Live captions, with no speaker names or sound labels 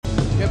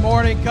Good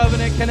morning,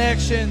 Covenant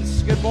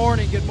Connections. Good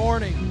morning, good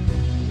morning.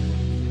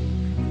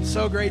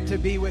 So great to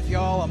be with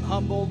y'all. I'm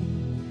humbled,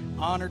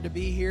 honored to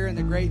be here in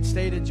the great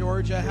state of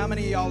Georgia. How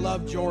many of y'all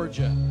love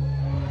Georgia?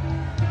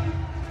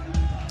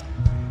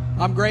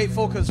 I'm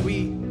grateful because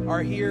we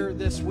are here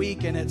this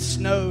week and it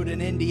snowed in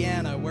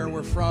Indiana, where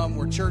we're from.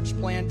 We're church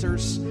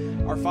planters.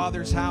 Our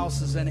father's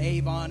house is in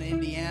Avon,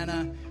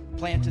 Indiana.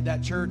 Planted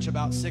that church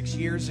about 6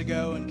 years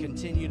ago and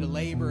continue to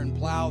labor and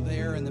plow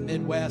there in the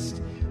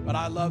Midwest. But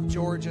I love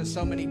Georgia.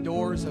 So many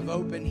doors have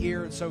opened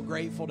here, and so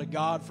grateful to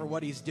God for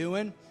what He's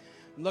doing.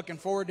 I'm looking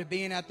forward to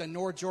being at the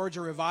North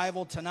Georgia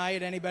Revival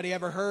tonight. Anybody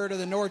ever heard of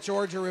the North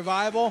Georgia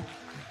Revival?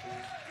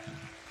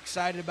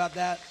 Excited about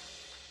that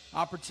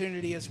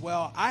opportunity as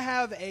well. I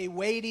have a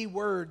weighty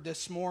word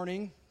this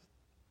morning,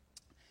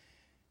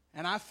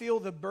 and I feel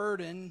the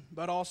burden,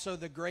 but also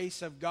the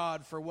grace of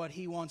God for what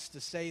He wants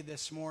to say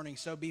this morning.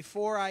 So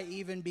before I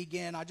even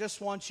begin, I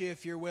just want you,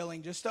 if you're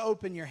willing, just to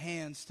open your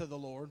hands to the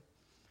Lord.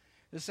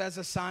 This as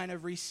a sign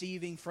of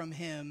receiving from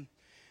Him.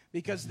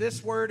 Because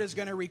this word is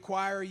going to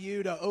require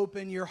you to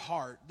open your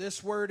heart.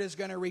 This word is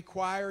going to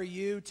require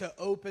you to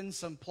open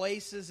some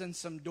places and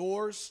some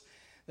doors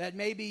that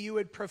maybe you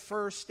would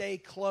prefer stay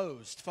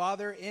closed.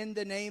 Father, in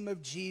the name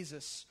of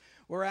Jesus,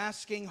 we're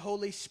asking,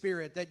 Holy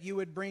Spirit, that you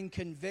would bring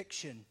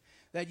conviction,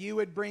 that you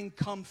would bring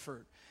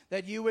comfort,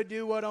 that you would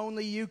do what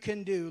only you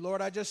can do.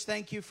 Lord, I just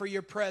thank you for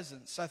your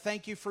presence. I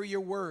thank you for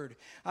your word.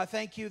 I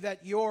thank you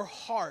that your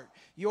heart,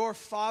 your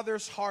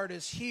Father's heart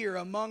is here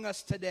among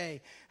us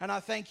today. And I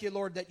thank you,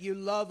 Lord, that you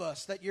love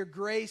us, that your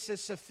grace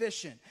is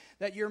sufficient,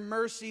 that your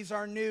mercies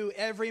are new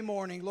every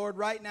morning. Lord,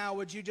 right now,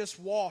 would you just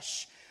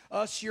wash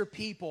us, your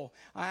people.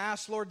 I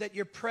ask, Lord, that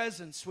your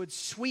presence would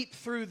sweep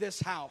through this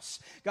house.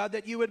 God,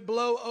 that you would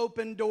blow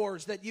open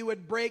doors, that you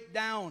would break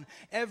down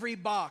every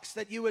box,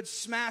 that you would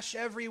smash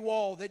every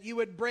wall, that you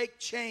would break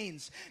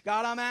chains.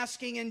 God, I'm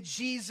asking in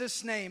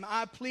Jesus' name,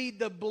 I plead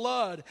the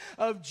blood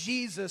of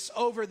Jesus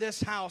over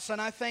this house.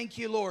 And I thank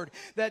you, Lord,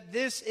 that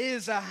this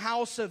is a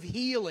house of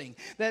healing,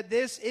 that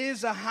this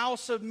is a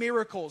house of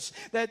miracles,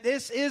 that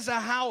this is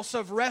a house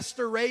of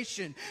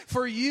restoration,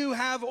 for you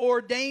have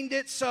ordained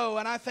it so.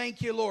 And I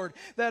thank you, Lord,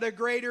 that a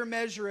greater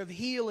measure of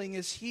healing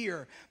is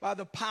here by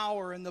the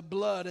power and the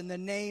blood and the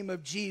name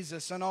of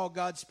Jesus. And all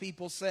God's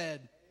people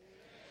said,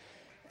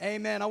 Amen.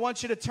 Amen. I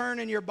want you to turn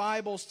in your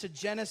Bibles to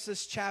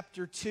Genesis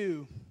chapter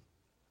 2.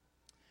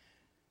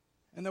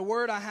 And the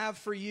word I have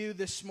for you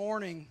this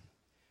morning,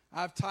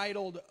 I've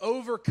titled,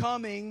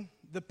 Overcoming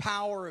the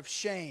Power of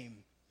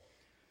Shame.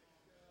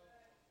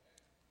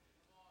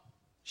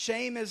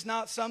 Shame is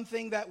not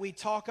something that we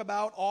talk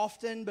about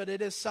often, but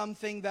it is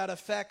something that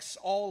affects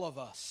all of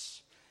us.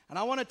 And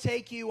I want to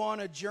take you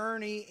on a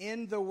journey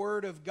in the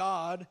Word of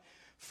God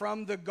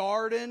from the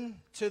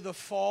garden to the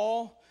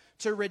fall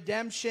to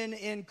redemption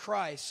in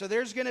Christ. So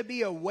there's going to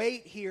be a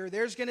weight here.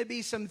 There's going to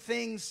be some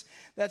things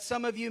that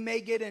some of you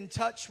may get in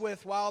touch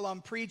with while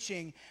I'm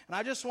preaching. And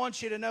I just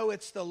want you to know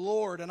it's the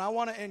Lord. And I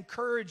want to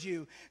encourage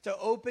you to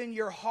open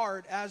your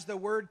heart as the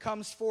Word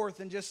comes forth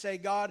and just say,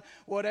 God,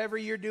 whatever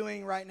you're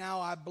doing right now,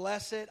 I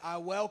bless it. I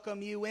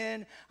welcome you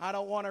in. I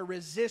don't want to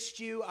resist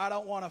you. I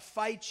don't want to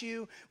fight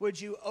you. Would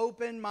you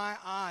open my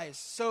eyes?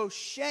 So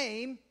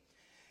shame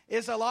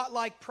is a lot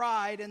like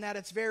pride in that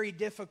it's very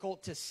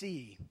difficult to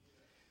see.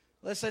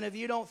 Listen, if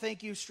you don't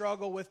think you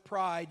struggle with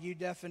pride, you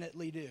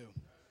definitely do.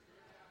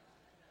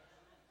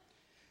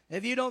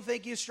 If you don't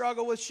think you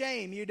struggle with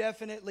shame, you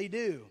definitely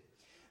do.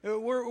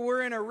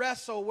 We're in a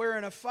wrestle, we're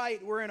in a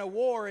fight, we're in a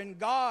war, and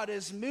God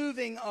is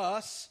moving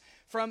us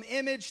from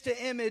image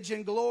to image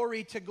and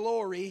glory to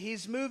glory.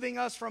 He's moving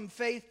us from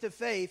faith to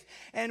faith,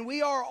 and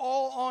we are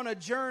all on a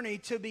journey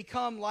to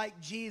become like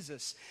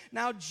Jesus.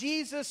 Now,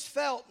 Jesus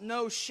felt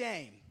no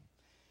shame.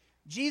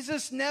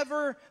 Jesus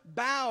never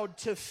bowed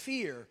to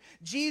fear.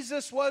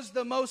 Jesus was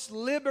the most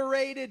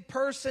liberated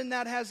person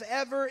that has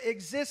ever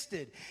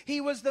existed.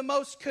 He was the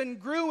most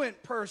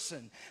congruent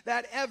person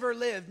that ever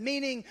lived,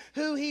 meaning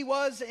who he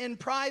was in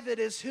private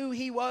is who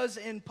he was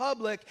in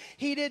public.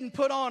 He didn't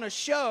put on a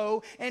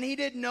show, and he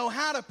didn't know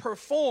how to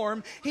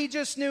perform. He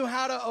just knew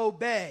how to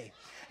obey.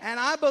 And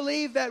I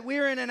believe that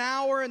we're in an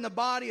hour in the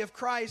body of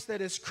Christ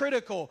that is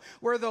critical,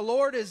 where the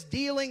Lord is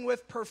dealing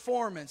with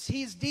performance.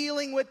 He's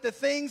dealing with the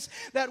things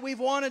that we've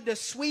wanted to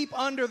sweep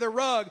under the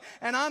rug.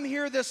 And I'm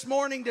here this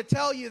morning to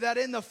tell you that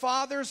in the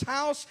Father's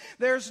house,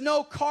 there's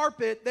no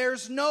carpet,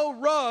 there's no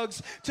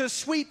rugs to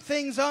sweep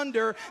things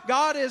under.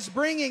 God is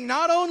bringing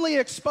not only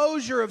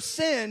exposure of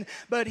sin,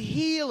 but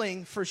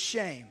healing for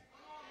shame.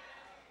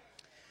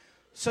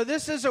 So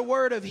this is a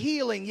word of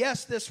healing.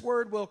 Yes, this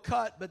word will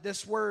cut, but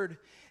this word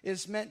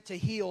is meant to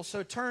heal.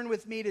 So turn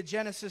with me to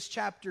Genesis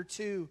chapter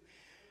 2.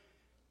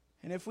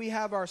 And if we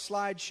have our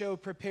slideshow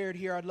prepared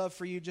here, I'd love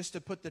for you just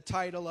to put the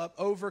title up,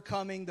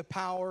 Overcoming the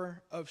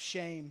Power of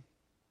Shame.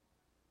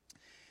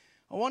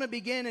 I want to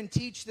begin and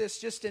teach this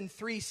just in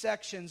 3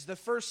 sections. The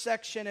first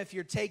section, if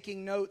you're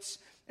taking notes,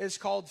 is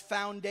called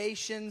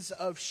Foundations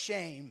of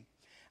Shame.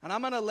 And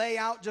I'm going to lay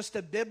out just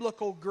a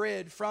biblical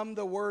grid from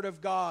the Word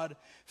of God,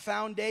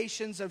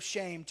 foundations of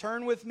shame.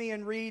 Turn with me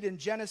and read in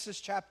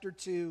Genesis chapter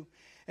 2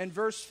 and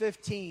verse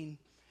 15.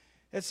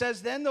 It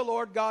says, "Then the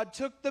Lord God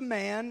took the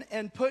man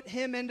and put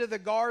him into the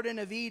Garden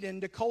of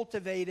Eden to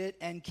cultivate it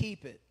and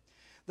keep it.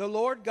 The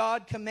Lord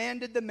God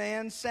commanded the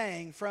man,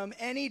 saying, 'From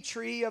any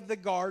tree of the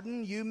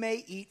garden you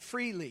may eat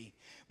freely,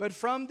 but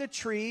from the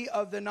tree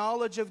of the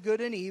knowledge of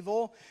good and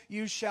evil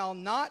you shall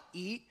not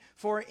eat,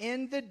 for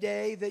in the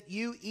day that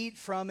you eat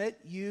from it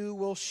you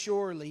will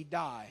surely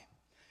die.'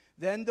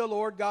 Then the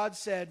Lord God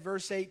said,"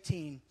 verse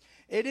 18,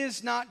 "It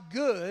is not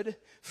good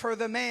for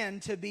the man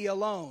to be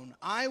alone.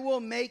 I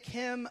will make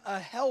him a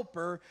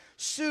helper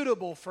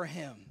suitable for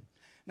him."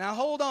 Now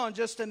hold on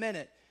just a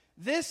minute.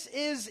 This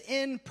is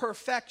in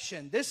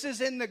perfection. This is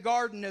in the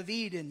Garden of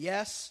Eden,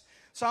 yes?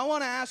 So I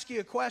want to ask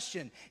you a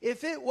question.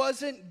 If it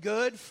wasn't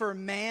good for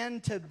man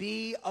to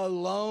be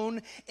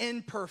alone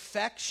in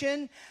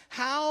perfection,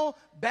 how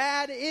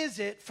bad is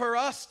it for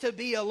us to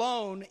be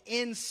alone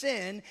in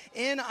sin,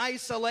 in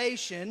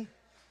isolation,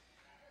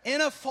 in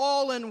a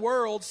fallen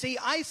world? See,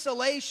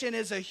 isolation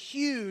is a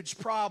huge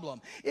problem.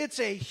 It's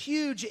a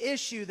huge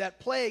issue that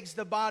plagues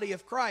the body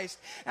of Christ.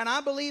 And I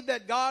believe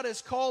that God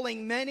is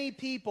calling many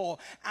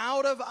people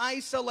out of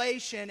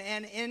isolation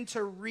and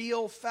into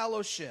real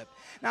fellowship.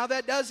 Now,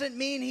 that doesn't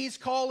mean He's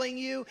calling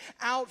you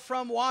out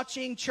from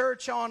watching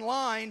church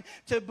online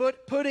to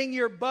putting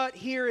your butt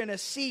here in a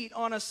seat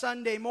on a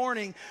Sunday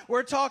morning.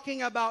 We're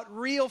talking about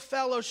real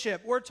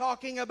fellowship. We're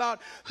talking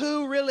about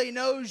who really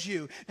knows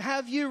you.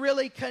 Have you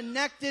really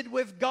connected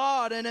with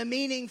God in a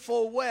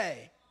meaningful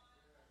way?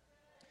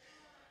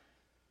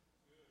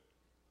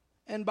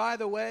 And by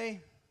the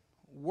way,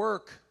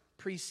 work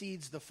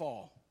precedes the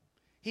fall.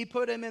 He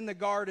put him in the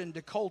garden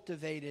to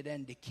cultivate it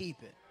and to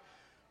keep it.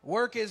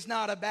 Work is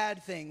not a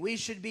bad thing. We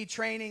should be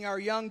training our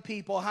young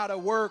people how to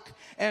work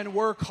and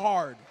work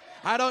hard.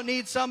 I don't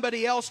need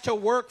somebody else to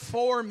work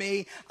for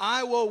me.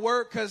 I will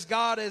work because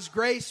God has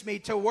graced me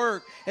to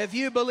work. If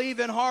you believe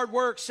in hard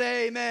work,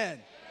 say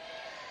amen.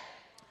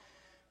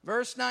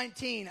 Verse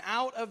 19,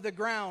 "Out of the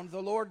ground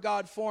the Lord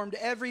God formed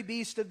every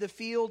beast of the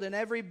field and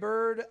every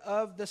bird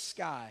of the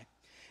sky,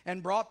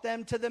 and brought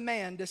them to the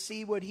man to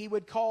see what he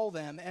would call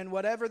them. And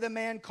whatever the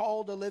man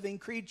called a living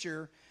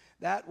creature,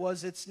 that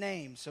was its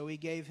name." So he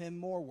gave him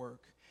more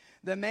work.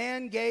 "The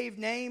man gave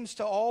names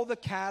to all the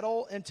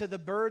cattle and to the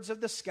birds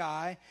of the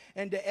sky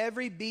and to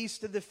every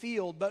beast of the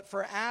field. But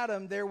for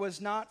Adam there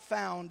was not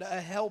found a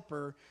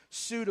helper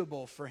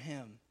suitable for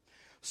him.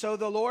 So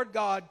the Lord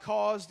God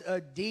caused a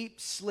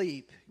deep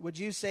sleep." Would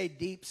you say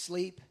deep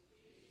sleep?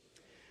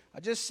 I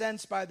just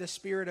sense by the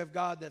Spirit of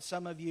God that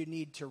some of you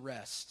need to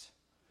rest.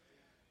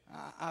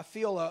 I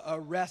feel a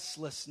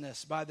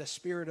restlessness by the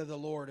Spirit of the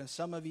Lord, and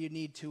some of you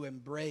need to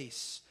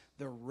embrace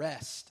the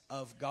rest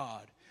of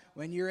God.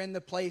 When you're in the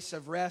place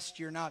of rest,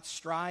 you're not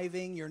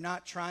striving, you're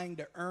not trying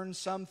to earn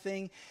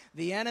something.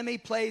 The enemy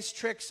plays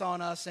tricks on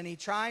us, and he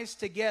tries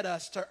to get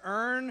us to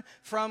earn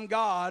from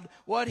God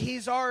what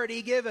He's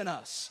already given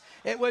us.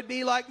 It would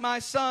be like my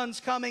sons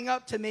coming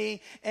up to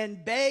me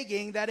and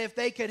begging that if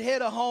they could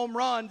hit a home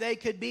run, they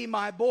could be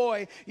my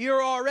boy.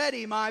 You're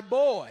already my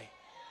boy.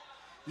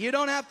 You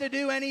don't have to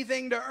do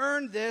anything to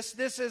earn this.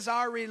 This is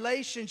our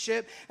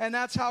relationship, and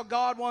that's how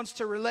God wants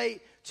to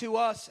relate to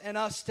us and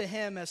us to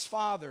Him as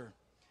Father.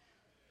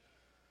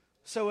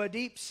 So a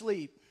deep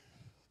sleep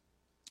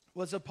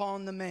was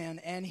upon the man,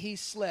 and he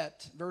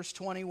slept. Verse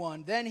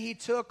 21, "Then he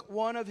took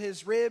one of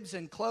his ribs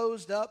and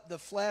closed up the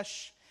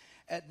flesh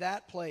at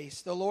that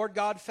place. The Lord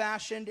God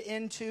fashioned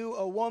into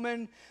a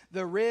woman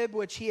the rib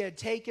which He had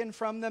taken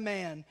from the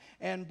man,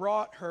 and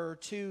brought her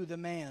to the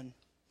man.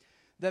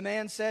 The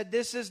man said,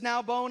 'This is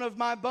now bone of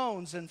my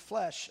bones and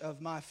flesh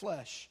of my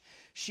flesh.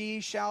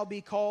 She shall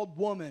be called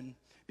woman,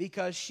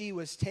 because she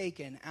was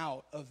taken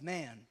out of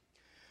man.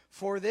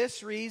 For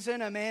this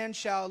reason a man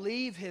shall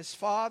leave his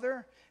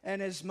father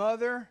and his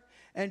mother,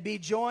 and be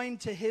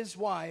joined to his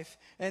wife,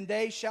 and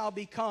they shall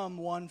become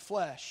one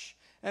flesh.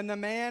 And the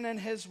man and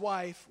his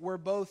wife were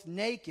both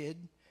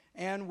naked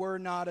and were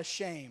not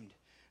ashamed.'"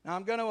 Now,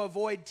 I'm going to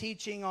avoid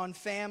teaching on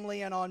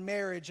family and on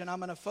marriage, and I'm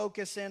going to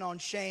focus in on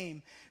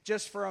shame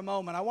just for a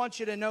moment. I want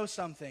you to know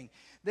something.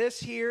 This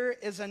here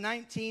is a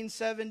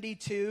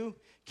 1972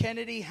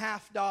 Kennedy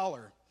half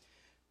dollar.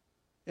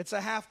 It's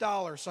a half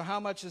dollar, so how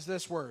much is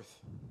this worth?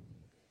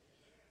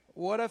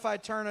 What if I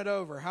turn it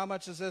over? How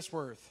much is this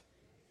worth?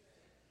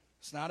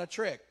 It's not a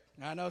trick.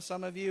 I know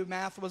some of you,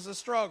 math was a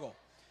struggle.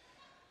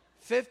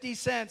 50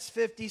 cents,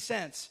 50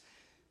 cents.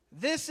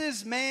 This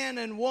is man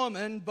and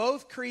woman,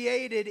 both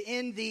created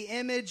in the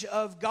image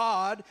of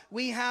God.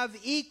 We have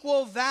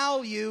equal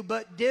value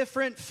but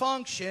different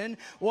function.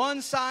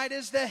 One side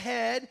is the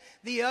head,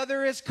 the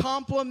other is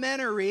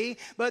complementary,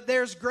 but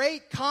there's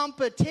great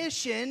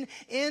competition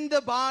in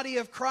the body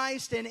of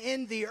Christ and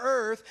in the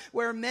earth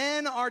where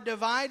men are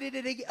divided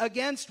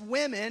against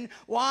women.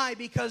 Why?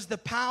 Because the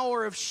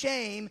power of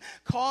shame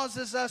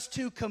causes us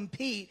to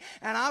compete.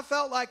 And I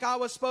felt like I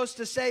was supposed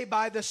to say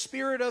by the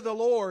Spirit of the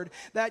Lord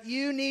that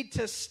you need need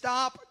to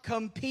stop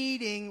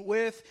competing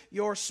with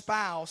your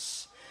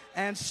spouse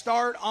and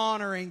start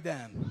honoring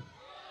them.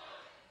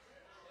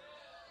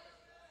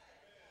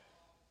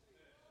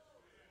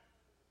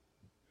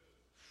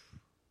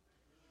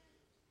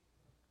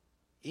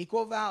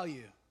 Equal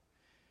value,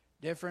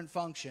 different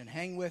function.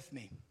 Hang with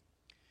me.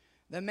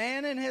 The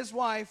man and his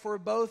wife were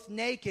both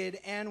naked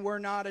and were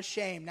not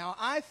ashamed. Now,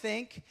 I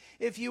think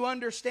if you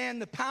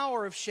understand the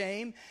power of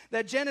shame,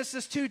 that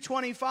Genesis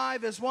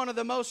 2:25 is one of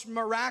the most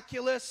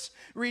miraculous,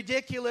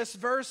 ridiculous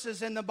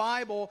verses in the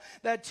Bible,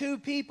 that two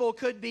people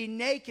could be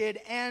naked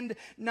and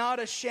not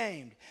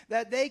ashamed.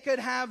 That they could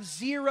have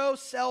zero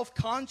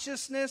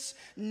self-consciousness,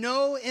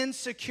 no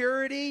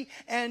insecurity,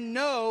 and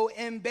no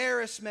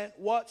embarrassment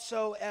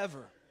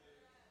whatsoever.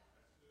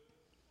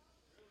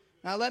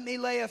 Now let me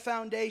lay a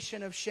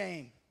foundation of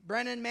shame.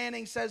 Brennan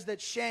Manning says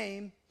that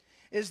shame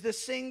is the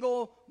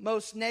single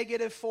most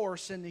negative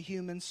force in the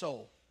human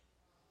soul.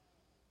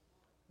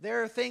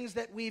 There are things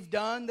that we've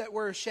done that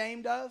we're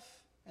ashamed of,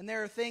 and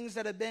there are things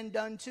that have been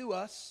done to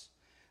us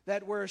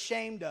that we're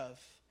ashamed of.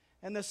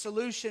 And the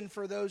solution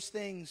for those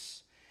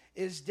things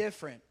is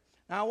different.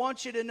 Now I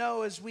want you to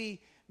know as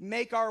we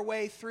make our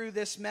way through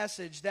this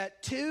message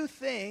that two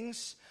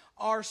things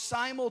are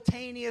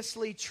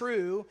simultaneously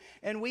true,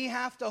 and we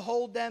have to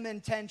hold them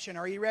in tension.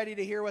 Are you ready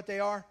to hear what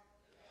they are?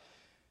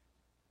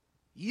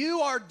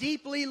 You are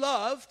deeply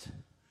loved,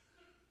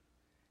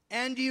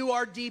 and you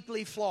are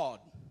deeply flawed.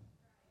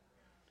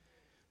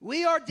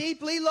 We are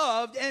deeply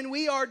loved, and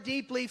we are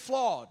deeply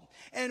flawed.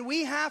 And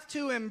we have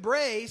to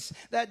embrace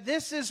that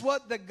this is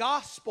what the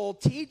gospel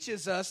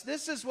teaches us.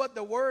 This is what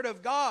the Word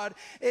of God,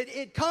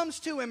 it comes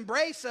to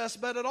embrace us,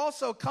 but it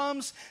also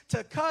comes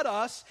to cut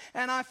us.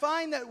 And I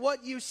find that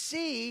what you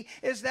see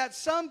is that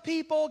some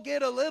people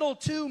get a little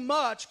too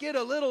much, get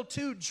a little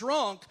too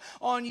drunk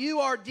on you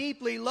are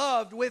deeply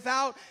loved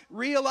without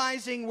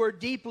realizing we're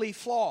deeply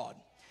flawed.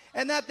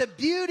 And that the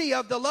beauty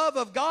of the love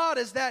of God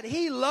is that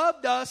He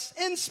loved us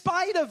in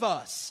spite of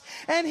us.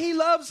 And He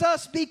loves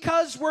us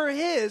because we're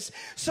His.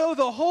 So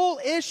the whole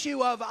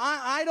issue of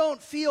I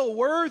don't feel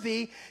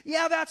worthy,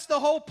 yeah, that's the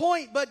whole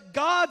point. But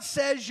God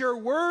says you're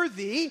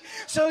worthy,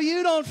 so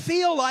you don't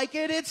feel like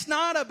it. It's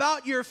not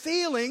about your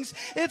feelings.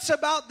 It's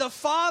about the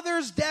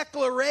Father's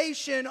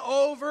declaration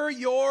over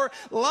your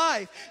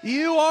life.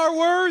 You are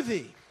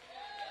worthy.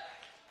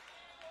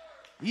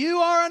 You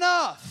are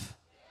enough.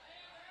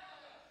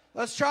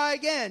 Let's try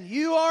again.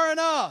 You are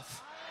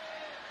enough.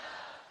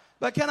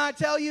 But can I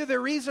tell you the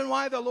reason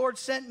why the Lord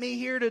sent me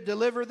here to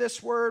deliver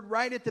this word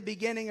right at the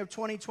beginning of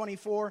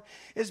 2024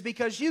 is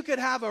because you could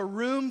have a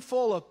room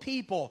full of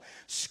people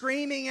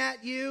screaming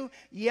at you,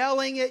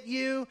 yelling at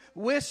you,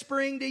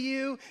 whispering to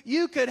you.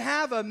 You could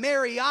have a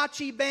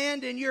mariachi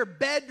band in your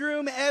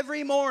bedroom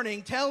every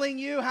morning telling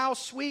you how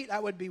sweet,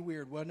 that would be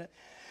weird, wouldn't it?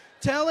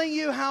 Telling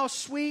you how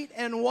sweet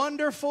and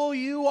wonderful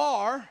you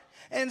are.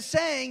 And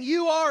saying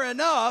you are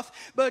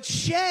enough, but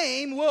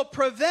shame will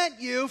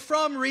prevent you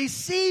from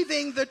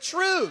receiving the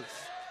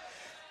truth.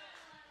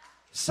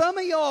 Some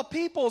of y'all,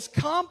 people's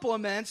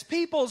compliments,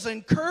 people's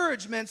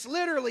encouragements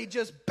literally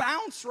just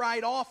bounce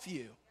right off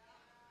you.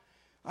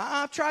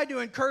 I've tried to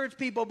encourage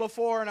people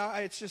before, and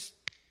it's just,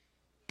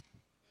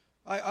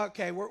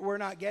 okay, we're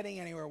not getting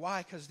anywhere.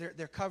 Why? Because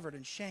they're covered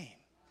in shame.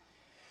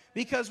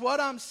 Because what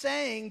I'm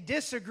saying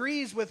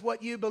disagrees with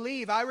what you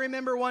believe. I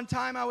remember one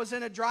time I was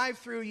in a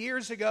drive-thru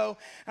years ago,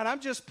 and I'm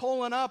just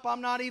pulling up.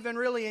 I'm not even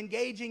really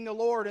engaging the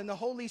Lord. And the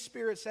Holy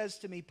Spirit says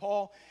to me,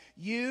 Paul,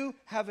 you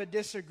have a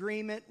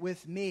disagreement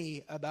with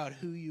me about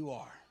who you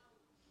are.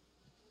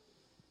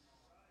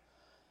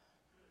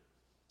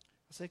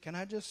 I said, can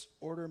I just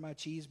order my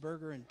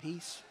cheeseburger in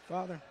peace,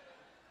 Father?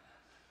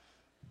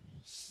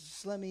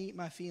 Just let me eat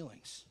my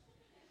feelings.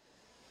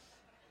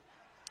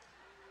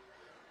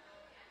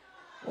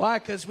 Why?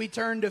 Because we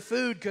turn to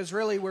food because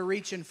really we're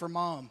reaching for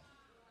mom.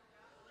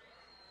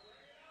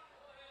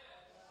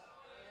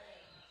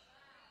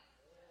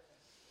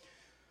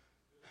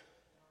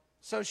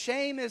 So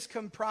shame is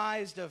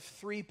comprised of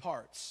three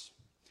parts.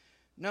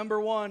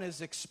 Number one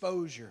is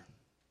exposure.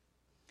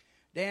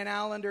 Dan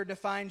Allender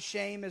defines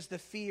shame as the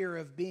fear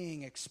of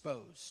being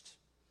exposed.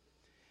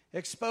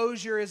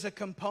 Exposure is a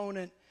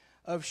component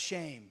of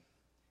shame.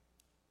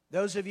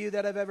 Those of you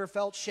that have ever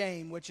felt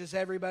shame, which is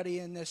everybody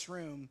in this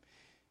room,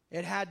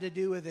 it had to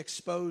do with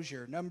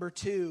exposure. Number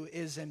two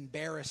is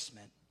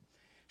embarrassment.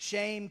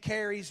 Shame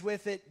carries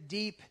with it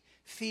deep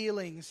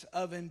feelings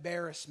of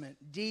embarrassment,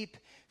 deep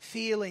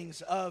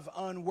feelings of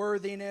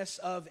unworthiness,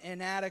 of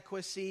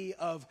inadequacy,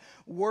 of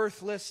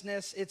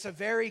worthlessness. It's a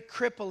very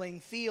crippling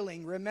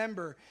feeling.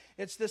 Remember,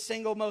 it's the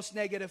single most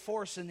negative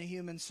force in the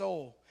human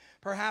soul.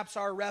 Perhaps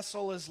our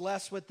wrestle is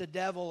less with the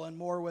devil and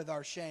more with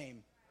our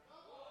shame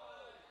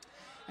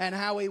and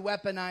how he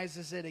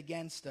weaponizes it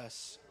against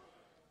us.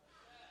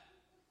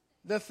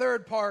 The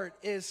third part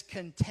is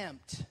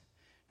contempt.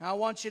 Now, I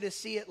want you to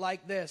see it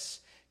like this.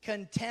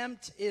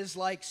 Contempt is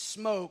like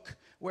smoke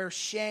where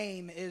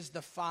shame is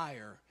the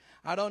fire.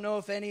 I don't know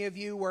if any of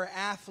you were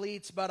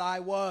athletes, but I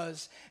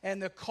was.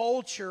 And the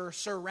culture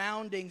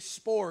surrounding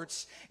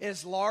sports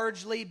is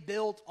largely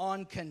built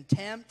on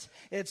contempt.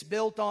 It's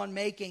built on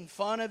making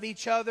fun of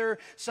each other.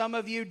 Some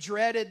of you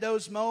dreaded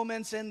those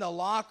moments in the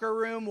locker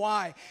room.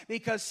 Why?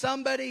 Because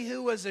somebody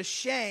who was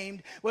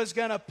ashamed was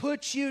going to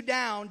put you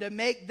down to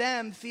make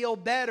them feel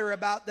better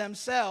about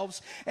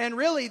themselves. And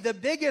really, the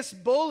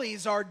biggest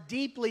bullies are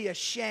deeply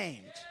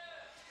ashamed.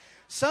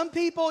 Some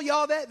people,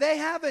 y'all, they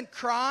haven't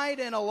cried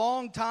in a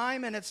long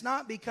time, and it's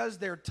not because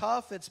they're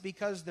tough, it's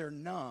because they're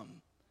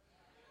numb.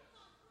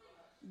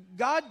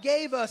 God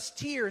gave us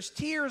tears.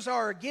 Tears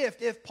are a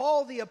gift. If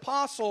Paul the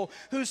apostle,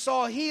 who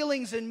saw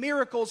healings and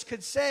miracles,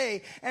 could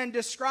say and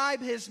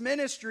describe his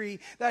ministry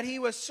that he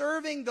was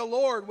serving the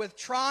Lord with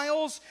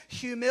trials,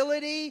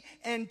 humility,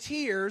 and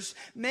tears,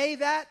 may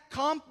that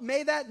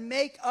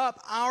make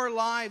up our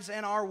lives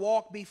and our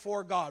walk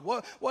before God.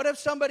 What if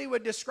somebody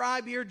would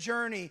describe your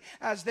journey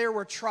as there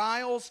were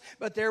trials,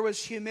 but there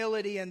was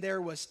humility and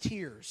there was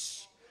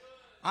tears?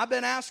 I've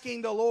been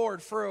asking the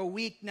Lord for a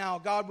week now,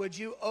 God, would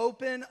you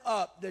open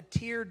up the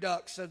tear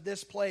ducts of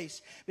this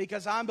place?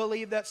 Because I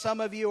believe that some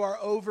of you are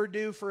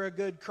overdue for a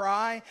good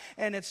cry.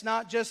 And it's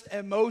not just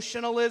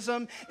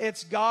emotionalism.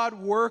 It's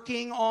God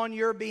working on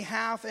your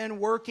behalf and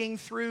working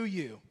through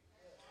you.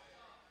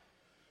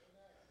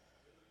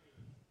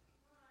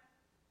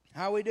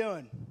 How are we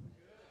doing?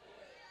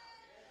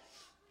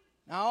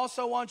 I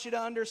also want you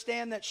to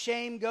understand that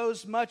shame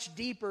goes much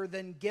deeper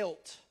than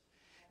guilt.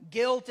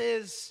 Guilt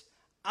is,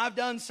 I've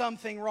done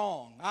something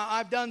wrong.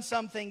 I've done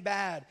something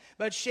bad.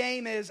 But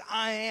shame is,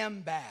 I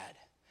am bad.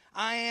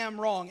 I am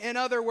wrong. In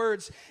other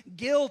words,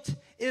 guilt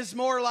is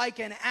more like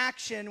an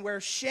action,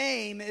 where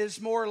shame is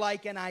more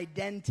like an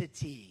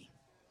identity.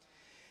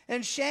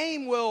 And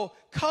shame will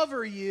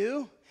cover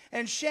you.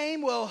 And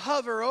shame will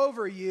hover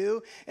over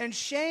you, and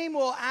shame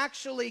will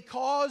actually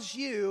cause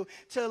you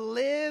to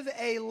live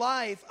a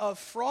life of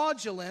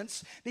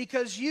fraudulence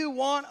because you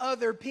want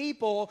other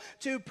people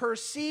to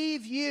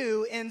perceive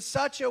you in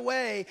such a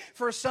way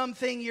for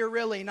something you're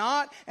really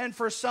not and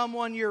for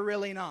someone you're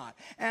really not.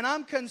 And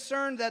I'm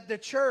concerned that the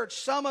church,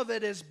 some of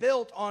it is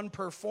built on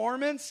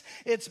performance.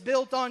 It's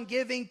built on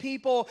giving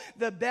people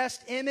the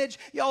best image.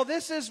 Y'all,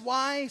 this is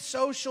why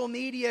social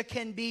media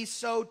can be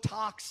so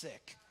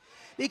toxic.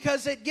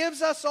 Because it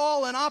gives us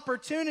all an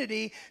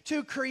opportunity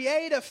to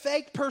create a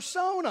fake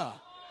persona.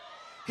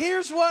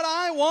 Here's what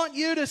I want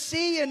you to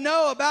see and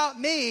know about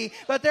me,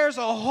 but there's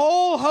a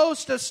whole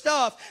host of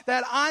stuff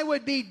that I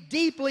would be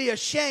deeply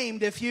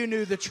ashamed if you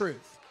knew the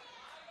truth.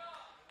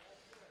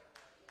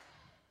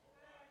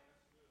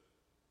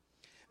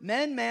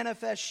 Men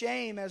manifest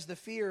shame as the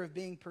fear of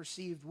being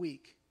perceived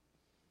weak.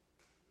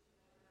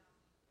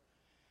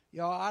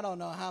 Y'all, I don't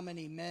know how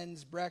many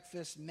men's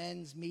breakfasts,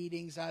 men's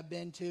meetings I've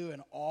been to,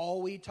 and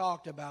all we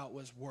talked about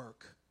was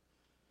work.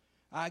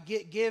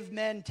 Give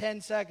men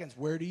 10 seconds.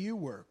 Where do you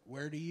work?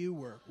 Where do you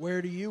work?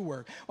 Where do you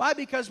work? Why?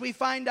 Because we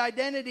find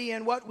identity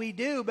in what we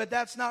do, but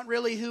that's not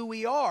really who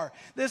we are.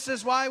 This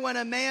is why when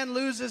a man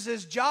loses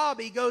his job,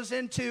 he goes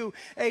into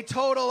a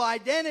total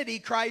identity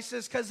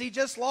crisis because he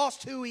just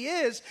lost who he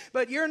is.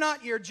 But you're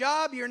not your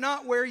job. You're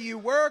not where you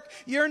work.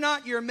 You're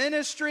not your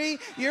ministry.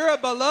 You're a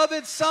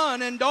beloved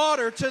son and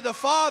daughter to the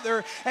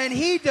Father, and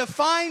He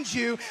defines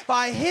you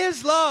by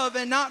His love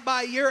and not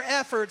by your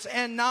efforts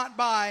and not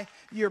by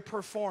your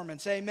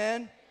performance.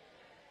 Amen?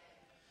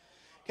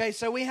 Okay,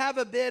 so we have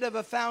a bit of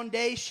a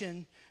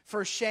foundation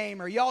for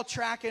shame. Are y'all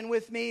tracking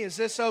with me? Is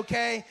this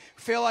okay?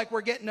 Feel like we're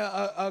getting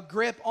a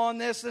grip on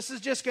this? This is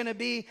just going to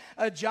be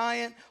a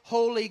giant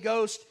Holy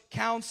Ghost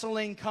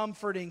counseling,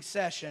 comforting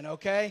session,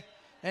 okay?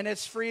 And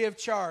it's free of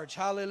charge.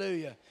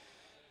 Hallelujah.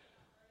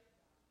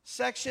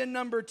 Section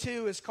number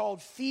 2 is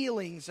called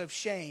feelings of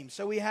shame.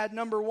 So we had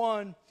number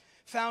 1,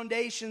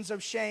 foundations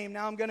of shame.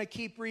 Now I'm going to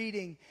keep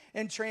reading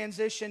and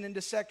transition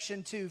into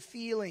section 2,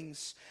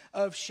 feelings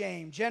of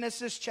shame.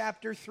 Genesis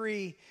chapter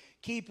 3,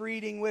 keep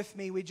reading with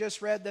me. We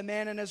just read the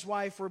man and his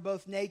wife were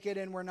both naked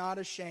and were not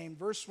ashamed.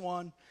 Verse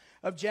 1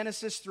 of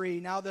Genesis 3.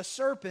 Now the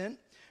serpent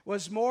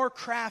was more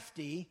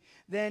crafty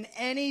than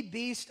any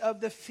beast of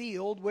the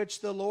field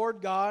which the Lord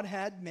God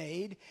had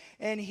made.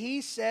 And he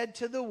said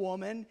to the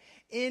woman,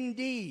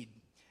 indeed,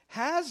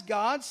 has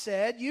God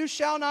said, you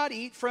shall not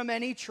eat from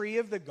any tree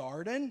of the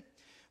garden?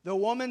 The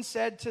woman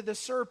said to the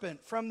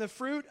serpent, from the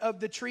fruit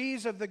of the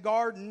trees of the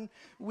garden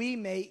we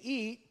may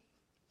eat,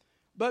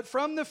 but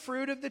from the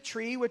fruit of the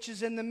tree which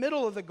is in the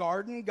middle of the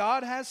garden,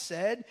 God has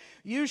said,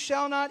 you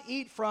shall not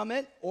eat from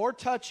it or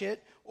touch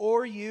it,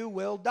 or you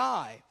will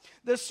die.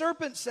 The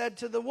serpent said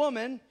to the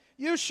woman,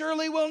 you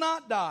surely will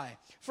not die,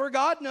 for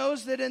God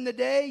knows that in the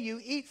day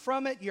you eat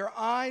from it, your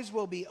eyes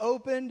will be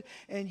opened,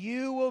 and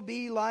you will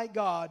be like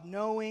God,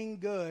 knowing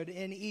good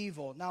and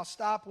evil. Now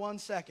stop 1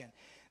 second.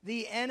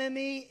 The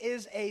enemy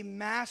is a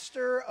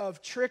master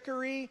of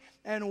trickery,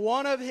 and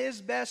one of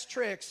his best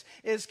tricks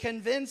is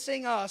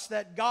convincing us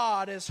that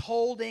God is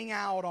holding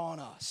out on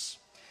us.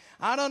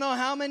 I don't know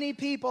how many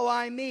people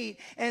I meet,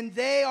 and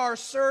they are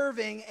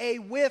serving a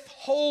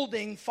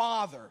withholding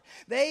Father.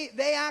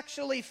 They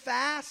actually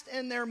fast,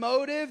 and their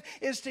motive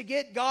is to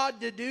get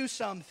God to do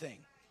something.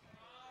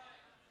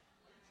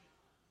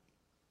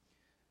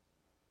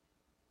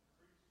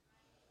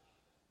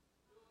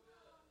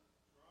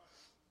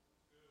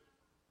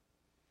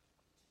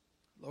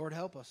 Lord,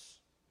 help us.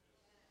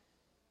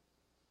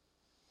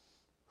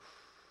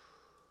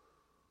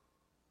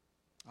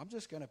 I'm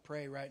just going to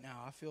pray right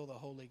now. I feel the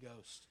Holy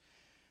Ghost.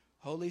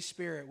 Holy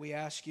Spirit, we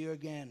ask you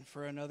again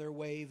for another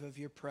wave of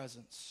your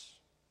presence.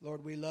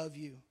 Lord, we love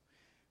you.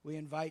 We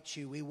invite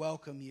you. We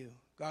welcome you.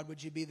 God,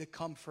 would you be the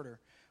comforter?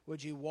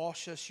 Would you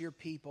wash us, your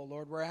people?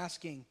 Lord, we're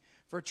asking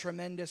for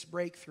tremendous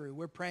breakthrough.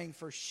 We're praying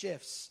for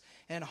shifts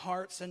in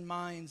hearts and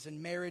minds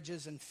and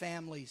marriages and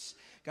families.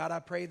 God, I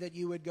pray that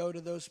you would go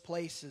to those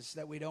places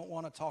that we don't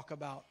want to talk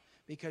about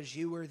because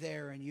you were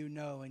there and you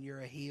know and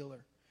you're a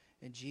healer.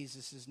 In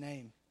Jesus'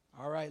 name.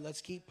 All right,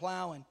 let's keep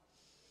plowing.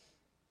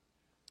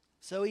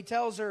 So he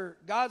tells her,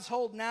 God's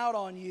holding out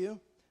on you.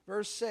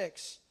 Verse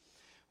 6.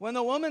 When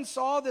the woman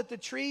saw that the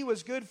tree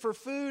was good for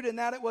food and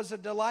that it was a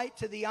delight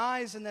to the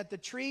eyes and that the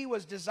tree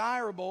was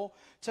desirable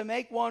to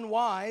make one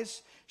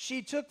wise,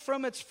 she took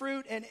from its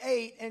fruit and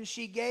ate, and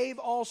she gave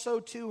also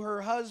to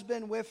her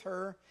husband with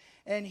her,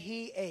 and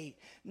he ate.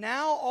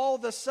 Now all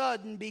of a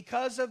sudden,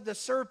 because of the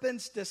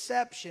serpent's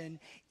deception,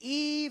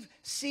 Eve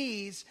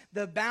sees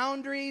the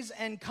boundaries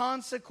and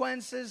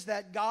consequences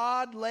that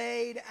God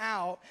laid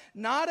out,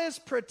 not as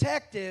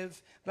protective,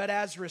 but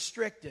as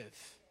restrictive.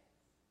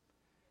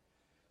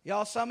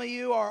 Y'all, some of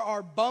you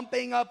are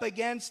bumping up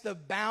against the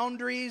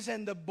boundaries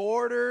and the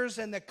borders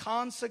and the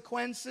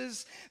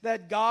consequences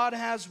that God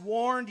has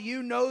warned.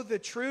 You know the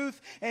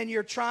truth and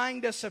you're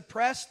trying to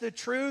suppress the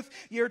truth.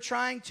 You're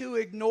trying to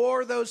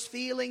ignore those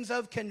feelings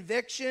of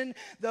conviction.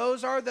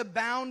 Those are the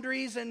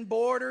boundaries and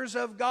borders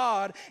of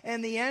God.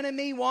 And the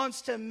enemy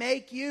wants to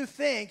make you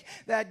think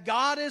that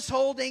God is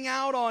holding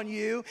out on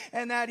you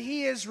and that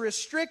He is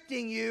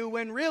restricting you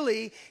when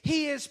really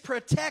He is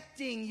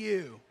protecting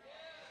you.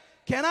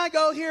 Can I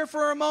go here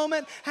for a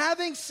moment?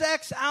 Having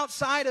sex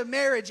outside of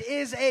marriage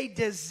is a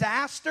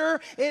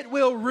disaster. It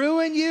will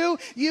ruin you.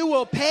 You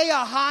will pay a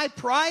high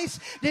price.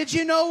 Did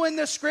you know when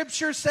the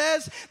scripture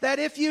says that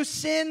if you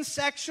sin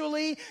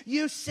sexually,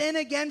 you sin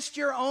against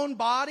your own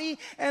body?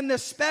 And the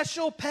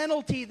special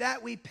penalty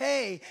that we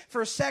pay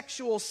for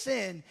sexual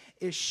sin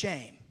is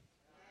shame.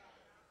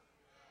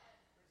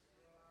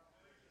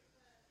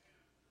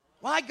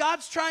 Why?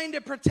 God's trying to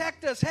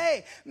protect us.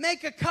 Hey,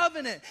 make a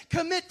covenant.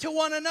 Commit to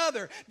one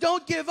another.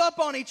 Don't give up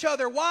on each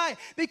other. Why?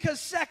 Because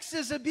sex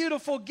is a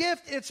beautiful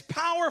gift. It's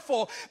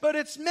powerful, but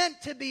it's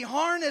meant to be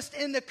harnessed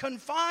in the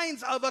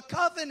confines of a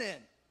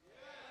covenant.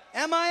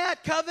 Am I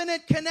at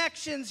Covenant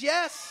Connections?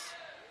 Yes.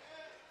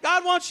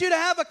 God wants you to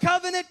have a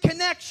covenant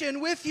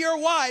connection with your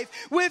wife,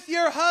 with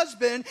your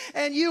husband,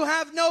 and you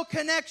have no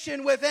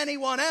connection with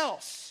anyone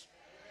else.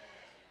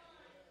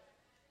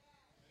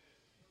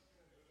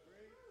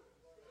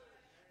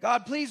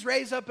 God, please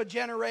raise up a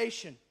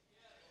generation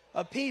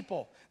of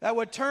people that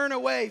would turn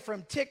away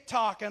from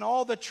TikTok and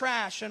all the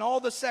trash and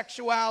all the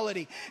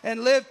sexuality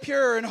and live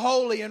pure and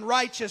holy and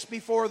righteous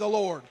before the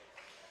Lord.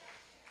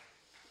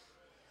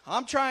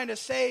 I'm trying to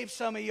save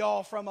some of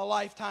y'all from a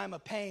lifetime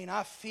of pain.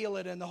 I feel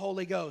it in the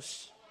Holy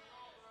Ghost.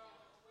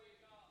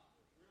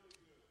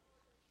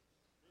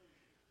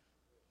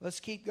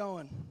 Let's keep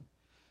going.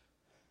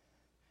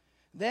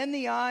 Then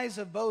the eyes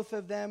of both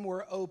of them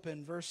were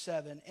opened, verse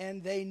 7,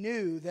 and they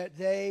knew that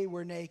they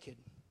were naked.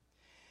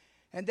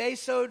 And they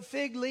sewed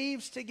fig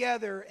leaves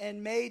together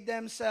and made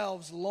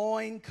themselves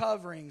loin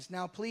coverings.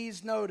 Now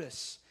please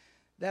notice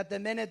that the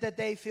minute that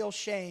they feel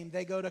shame,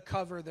 they go to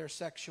cover their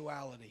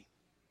sexuality.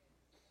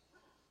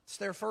 It's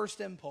their first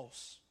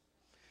impulse.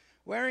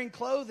 Wearing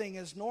clothing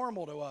is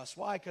normal to us.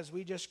 Why? Because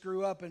we just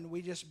grew up and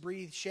we just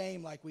breathe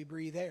shame like we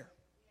breathe air.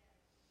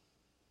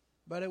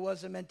 But it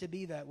wasn't meant to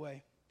be that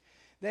way.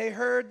 They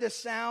heard the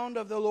sound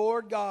of the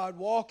Lord God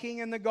walking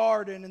in the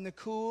garden in the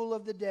cool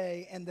of the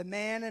day, and the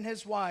man and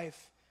his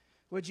wife,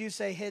 would you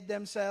say, hid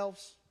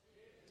themselves?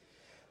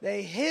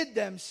 They hid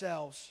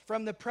themselves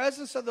from the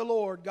presence of the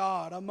Lord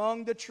God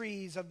among the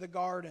trees of the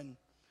garden.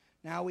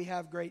 Now we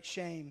have great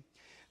shame.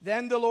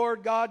 Then the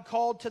Lord God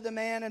called to the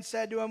man and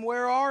said to him,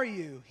 "Where are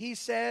you?" He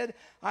said,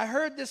 "I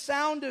heard the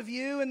sound of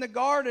you in the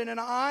garden, and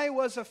I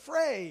was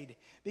afraid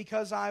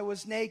because I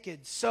was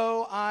naked,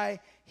 so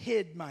I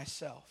hid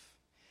myself."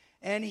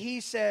 And he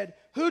said,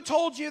 "Who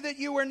told you that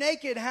you were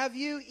naked? Have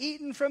you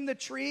eaten from the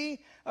tree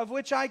of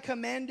which I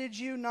commanded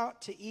you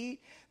not to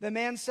eat?" The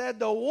man said,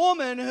 "The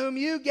woman whom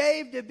you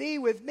gave to be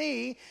with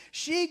me,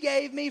 she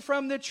gave me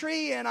from the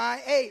tree and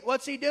I ate."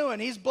 What's he doing?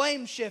 He's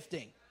blame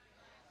shifting.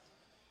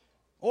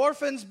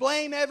 Orphans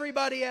blame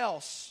everybody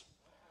else.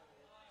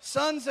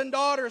 Sons and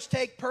daughters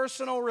take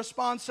personal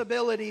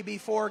responsibility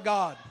before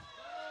God.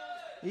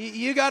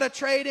 You got to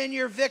trade in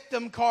your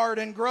victim card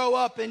and grow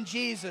up in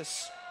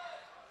Jesus.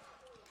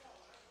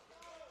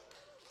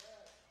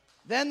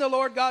 Then the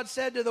Lord God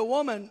said to the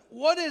woman,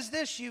 "What is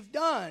this you've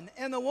done?"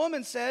 And the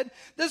woman said,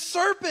 "The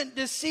serpent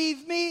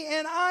deceived me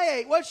and I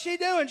ate." What's she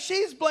doing?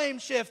 She's blame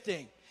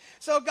shifting.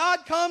 So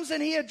God comes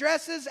and he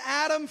addresses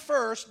Adam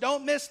first.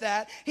 Don't miss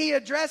that. He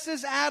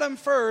addresses Adam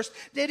first.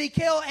 Did he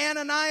kill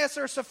Ananias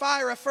or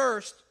Sapphira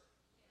first?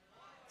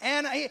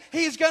 And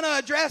he's going to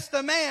address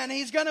the man.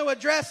 He's going to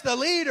address the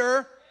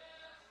leader.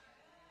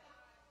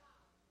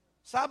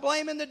 Stop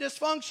blaming the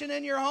dysfunction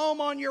in your home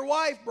on your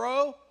wife,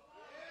 bro.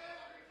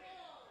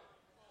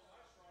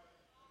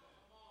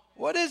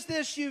 "What is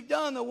this you've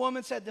done?" The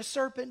woman said, "The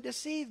serpent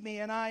deceived me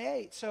and I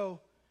ate." So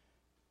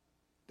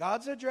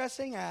God's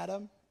addressing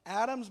Adam.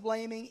 Adam's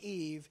blaming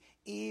Eve.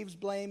 Eve's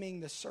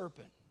blaming the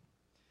serpent.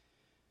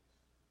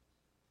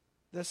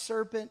 "The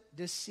serpent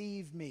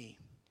deceived me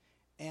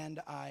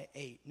and I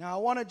ate." Now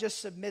I want to just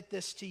submit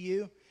this to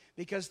you,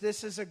 because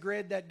this is a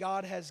grid that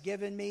God has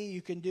given me.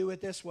 You can do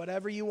with this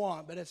whatever you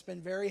want, but it's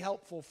been very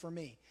helpful for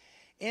me.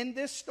 In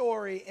this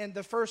story, in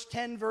the first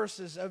 10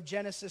 verses of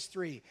Genesis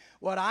 3,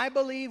 what I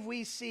believe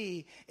we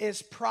see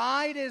is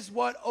pride is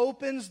what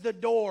opens the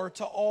door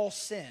to all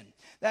sin.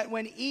 That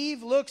when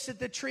Eve looks at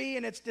the tree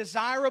and it's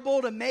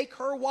desirable to make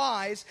her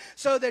wise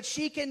so that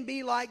she can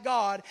be like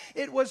God,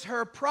 it was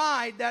her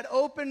pride that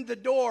opened the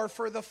door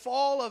for the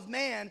fall of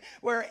man,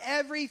 where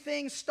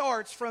everything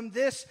starts from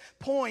this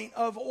point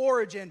of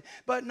origin.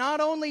 But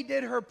not only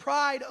did her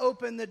pride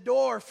open the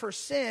door for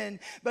sin,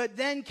 but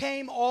then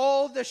came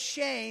all the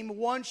shame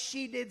once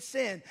she did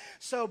sin.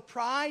 So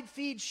pride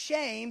feeds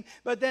shame,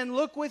 but then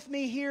look with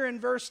me here in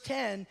verse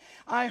 10.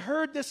 "I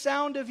heard the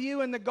sound of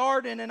you in the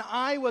garden, and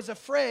I was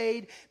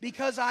afraid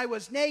because I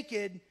was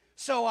naked,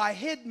 so I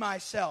hid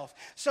myself."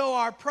 So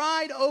our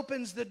pride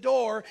opens the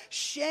door,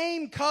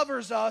 shame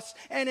covers us,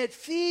 and it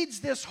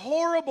feeds this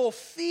horrible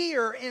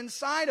fear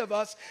inside of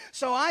us.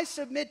 So I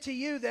submit to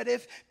you that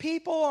if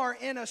people are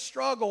in a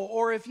struggle,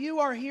 or if you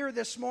are here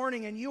this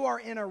morning and you are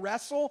in a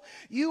wrestle,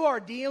 you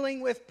are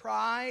dealing with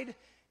pride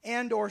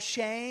and or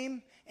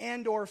shame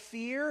and or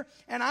fear.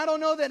 And I don't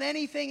know that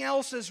anything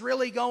else is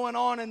really going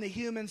on in the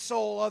human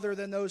soul other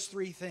than those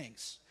three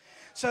things.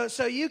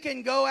 So you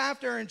can go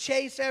after and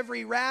chase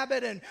every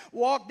rabbit and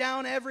walk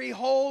down every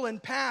hole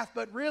and path,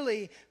 but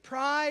really,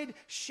 pride,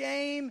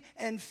 shame,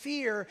 and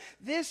fear,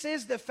 this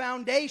is the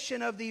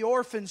foundation of the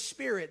orphan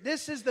spirit.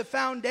 This is the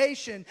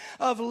foundation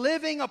of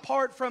living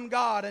apart from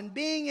God and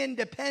being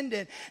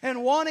independent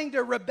and wanting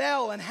to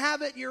rebel and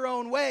have it your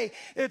own way.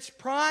 It's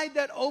pride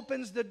that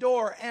opens the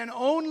door, and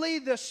only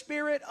the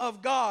Spirit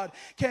of God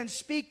can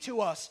speak to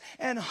us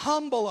and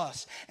humble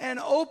us and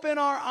open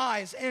our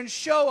eyes and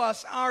show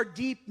us our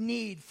deep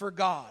need for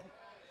God.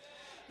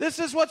 This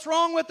is what's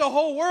wrong with the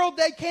whole world.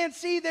 They can't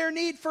see their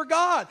need for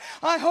God.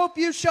 I hope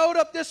you showed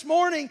up this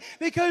morning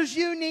because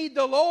you need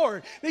the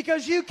Lord,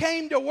 because you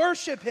came to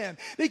worship Him,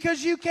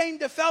 because you came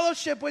to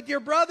fellowship with your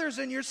brothers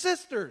and your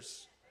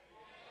sisters.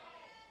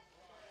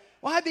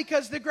 Why?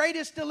 Because the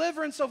greatest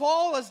deliverance of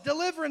all is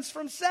deliverance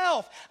from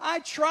self. I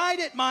tried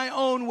it my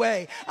own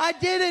way. I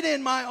did it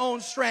in my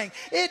own strength.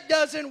 It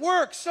doesn't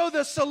work. So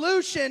the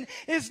solution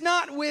is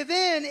not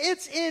within,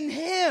 it's in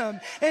Him.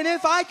 And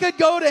if I could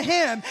go to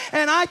Him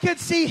and I could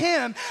see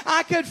Him,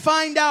 I could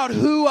find out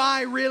who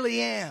I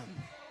really am.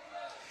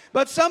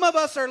 But some of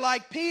us are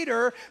like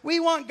Peter.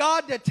 We want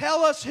God to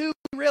tell us who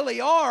we really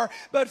are,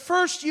 but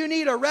first you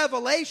need a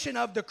revelation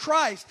of the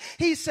Christ.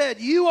 He said,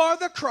 "You are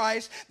the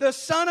Christ, the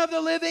Son of the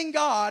living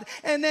God."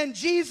 And then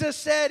Jesus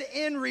said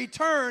in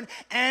return,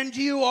 "And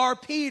you are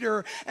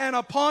Peter. And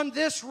upon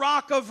this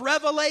rock of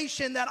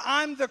revelation that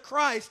I'm the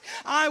Christ,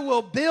 I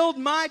will build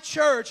my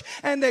church,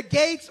 and the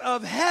gates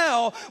of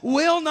hell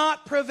will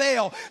not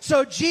prevail."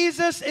 So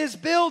Jesus is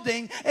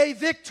building a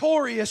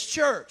victorious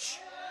church.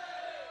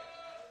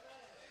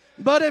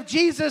 But if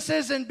Jesus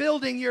isn't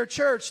building your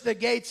church, the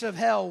gates of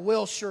hell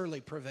will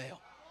surely prevail.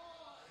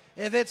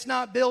 If it's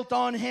not built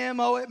on Him,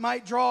 it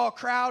might draw a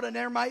crowd and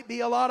there might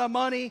be a lot of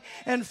money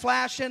and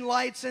flashing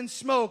lights and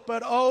smoke.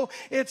 But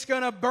it's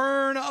going to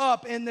burn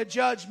up in the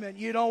judgment.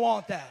 You don't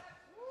want that.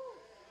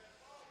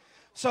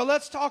 So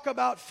let's talk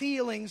about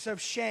feelings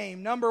of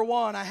shame. Number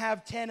one, I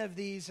have 10 of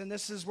these, and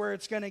this is where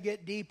it's going to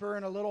get deeper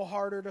and a little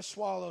harder to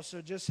swallow. So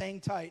just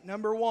hang tight.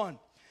 Number one.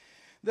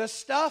 The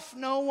stuff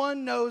no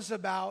one knows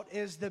about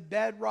is the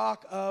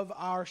bedrock of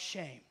our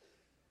shame.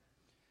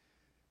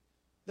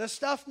 The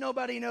stuff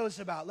nobody knows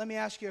about. Let me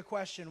ask you a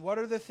question. What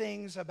are the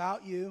things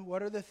about you?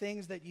 What are the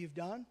things that you've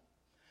done?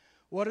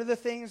 What are the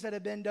things that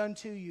have been done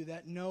to you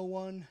that no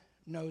one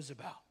knows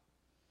about?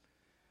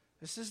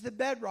 This is the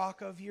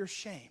bedrock of your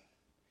shame.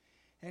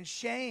 And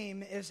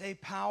shame is a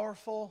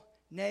powerful,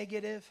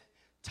 negative,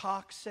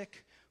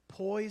 toxic,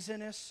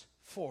 poisonous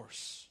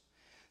force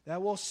that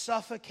will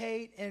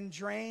suffocate and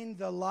drain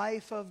the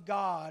life of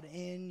God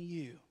in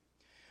you.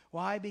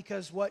 Why?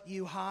 Because what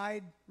you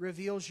hide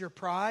reveals your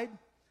pride,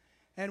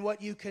 and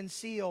what you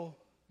conceal,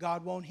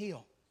 God won't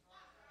heal.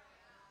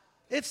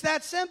 It's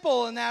that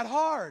simple and that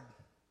hard.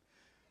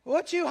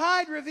 What you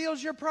hide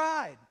reveals your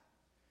pride.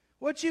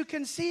 What you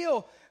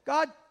conceal,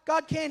 God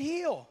can't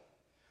heal.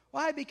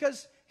 Why?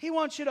 Because He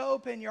wants you to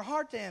open your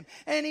heart to Him.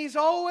 And He's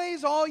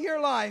always, all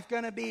your life,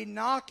 going to be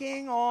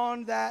knocking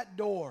on that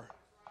door.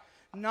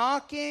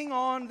 Knocking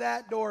on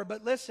that door.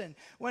 But listen,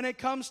 when it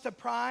comes to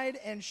pride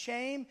and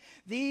shame,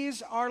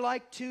 these are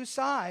like two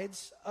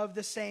sides of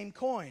the same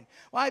coin.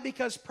 Why?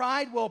 Because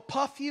pride will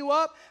puff you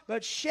up,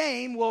 but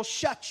shame will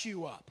shut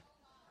you up.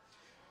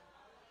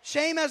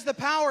 Shame has the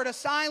power to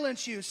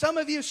silence you. Some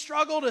of you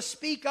struggle to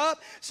speak up.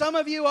 Some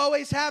of you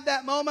always have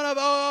that moment of,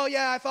 oh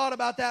yeah, I thought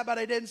about that, but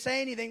I didn't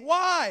say anything.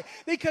 Why?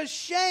 Because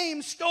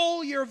shame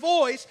stole your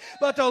voice,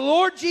 but the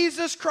Lord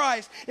Jesus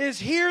Christ is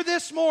here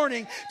this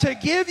morning to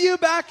give you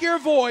back your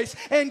voice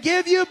and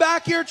give you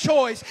back your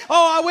choice.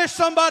 Oh, I wish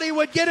somebody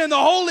would get in the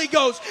Holy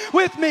Ghost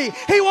with me.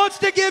 He wants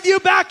to give you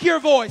back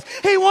your voice.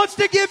 He wants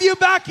to give you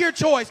back your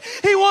choice.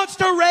 He wants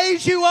to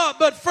raise you up,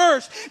 but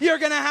first, you're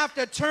going to have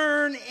to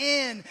turn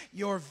in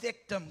your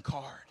victim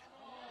card.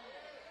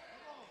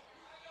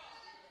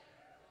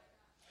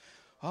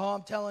 Oh,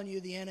 I'm telling you,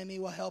 the enemy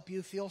will help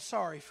you feel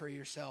sorry for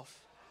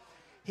yourself.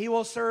 He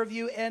will serve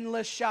you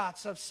endless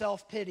shots of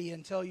self-pity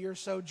until you're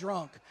so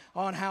drunk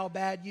on how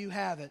bad you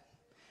have it.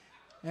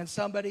 And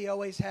somebody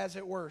always has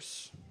it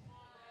worse.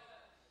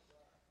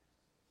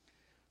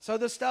 So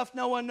the stuff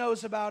no one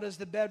knows about is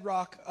the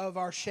bedrock of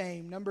our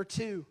shame. Number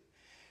 2,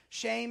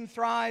 shame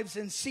thrives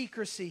in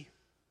secrecy.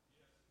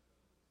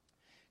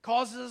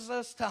 Causes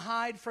us to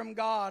hide from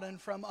God and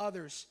from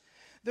others.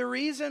 The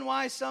reason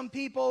why some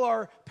people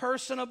are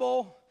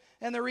personable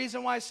and the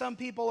reason why some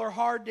people are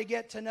hard to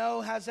get to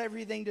know has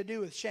everything to do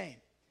with shame.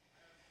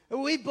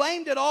 We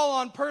blamed it all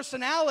on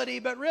personality,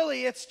 but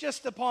really it's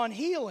just upon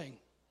healing.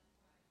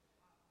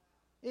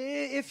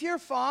 If your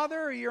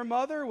father or your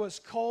mother was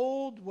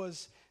cold,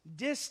 was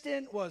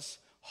distant, was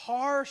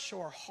harsh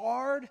or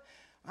hard,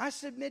 I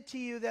submit to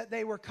you that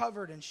they were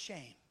covered in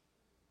shame.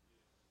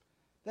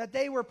 That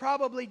they were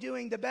probably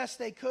doing the best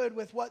they could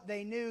with what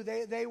they knew.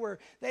 They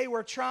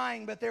were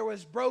trying, but there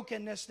was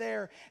brokenness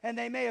there. And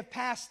they may have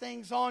passed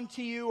things on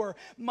to you or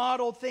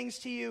modeled things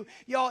to you.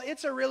 Y'all,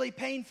 it's a really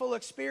painful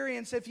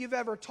experience if you've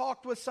ever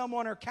talked with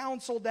someone or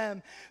counseled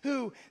them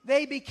who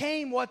they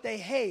became what they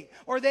hate.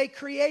 Or they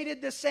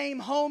created the same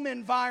home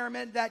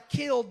environment that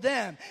killed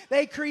them.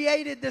 They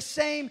created the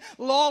same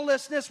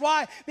lawlessness.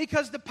 Why?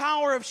 Because the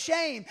power of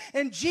shame.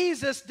 And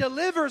Jesus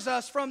delivers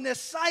us from this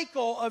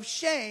cycle of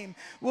shame.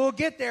 We'll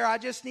get there. I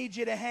just need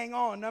you to hang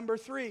on. Number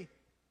 3.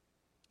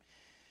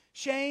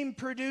 Shame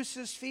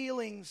produces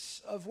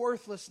feelings of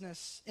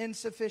worthlessness,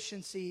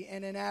 insufficiency,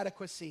 and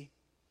inadequacy,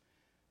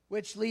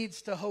 which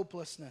leads to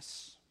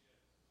hopelessness.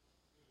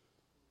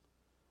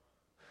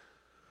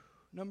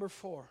 Number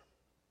 4.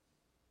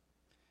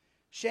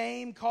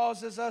 Shame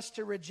causes us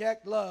to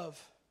reject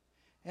love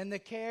and the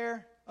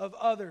care of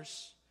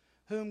others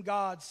whom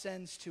God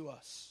sends to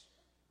us.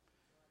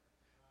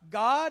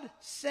 God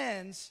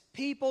sends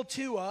people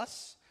to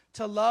us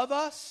to love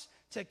us,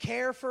 to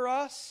care for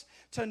us,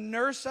 to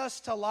nurse us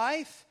to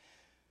life.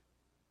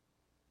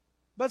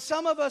 But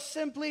some of us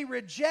simply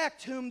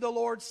reject whom the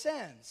Lord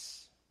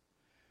sends.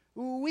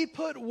 We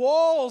put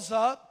walls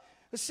up.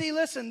 See,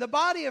 listen, the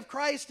body of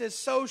Christ is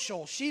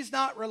social. She's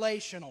not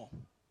relational.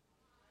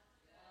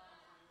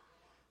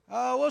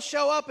 We'll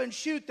show up and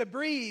shoot the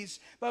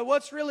breeze, but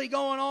what's really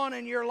going on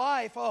in your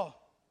life?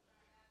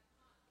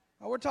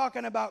 We're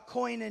talking about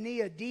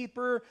koinonia,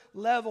 deeper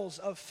levels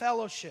of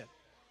fellowship.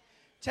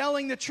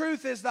 Telling the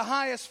truth is the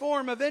highest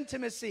form of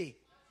intimacy.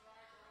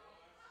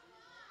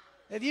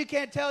 If you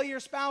can't tell your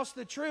spouse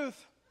the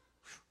truth,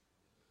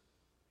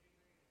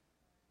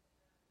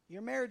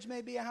 your marriage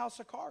may be a house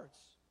of cards.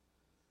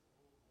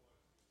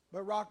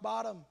 But rock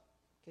bottom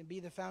can be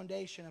the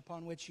foundation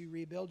upon which you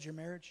rebuild your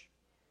marriage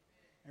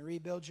and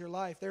rebuild your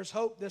life. There's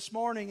hope this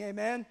morning,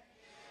 amen?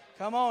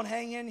 Come on,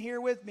 hang in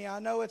here with me. I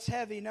know it's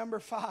heavy.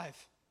 Number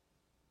 5.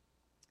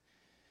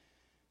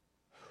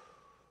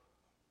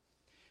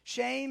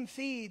 Shame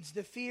feeds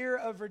the fear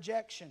of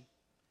rejection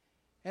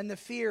and the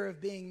fear of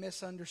being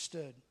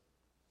misunderstood.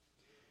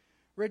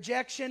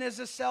 Rejection is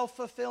a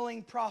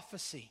self-fulfilling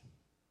prophecy.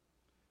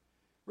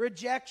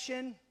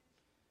 Rejection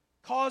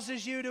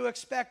causes you to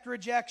expect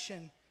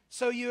rejection,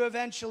 so you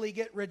eventually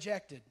get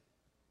rejected.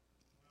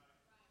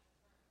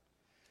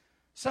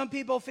 Some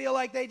people feel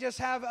like they just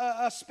have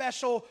a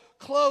special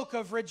cloak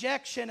of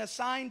rejection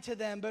assigned to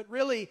them, but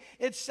really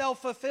it's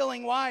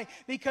self-fulfilling. Why?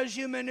 Because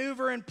you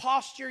maneuver and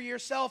posture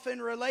yourself in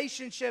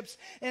relationships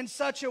in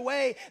such a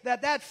way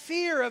that that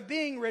fear of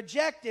being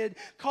rejected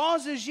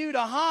causes you to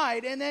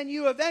hide, and then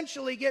you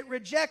eventually get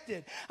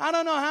rejected. I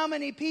don't know how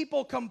many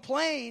people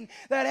complain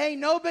that, hey,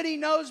 nobody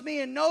knows me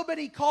and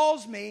nobody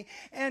calls me,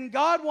 and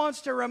God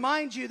wants to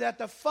remind you that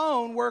the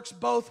phone works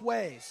both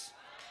ways.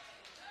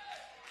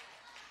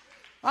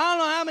 I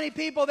don't know how many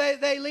people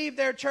they leave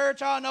their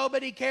church. Oh,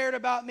 nobody cared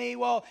about me.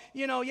 Well,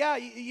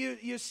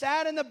 you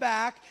sat in the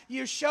back.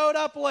 You showed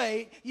up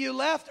late. You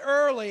left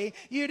early.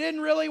 You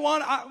didn't really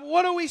want.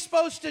 What are we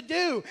supposed to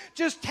do?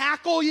 Just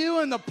tackle you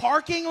in the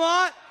parking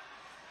lot?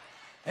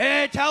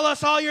 Hey, tell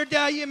us all your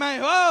day. You may.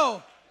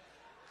 Whoa.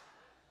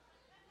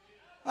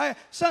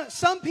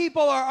 Some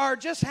people are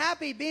just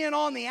happy being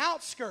on the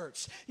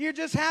outskirts. You're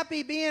just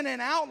happy being an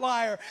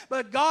outlier.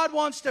 But God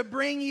wants to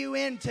bring you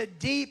into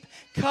deep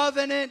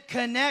covenant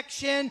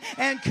connection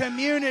and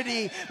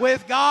community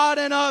with God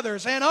and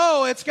others. And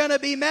it's going to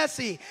be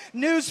messy.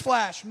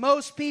 Newsflash,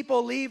 most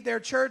people leave their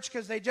church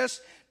because they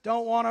just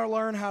don't want to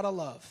learn how to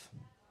love.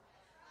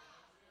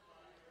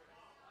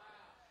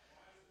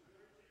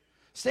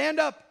 Stand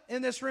up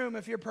in this room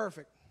if you're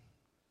perfect.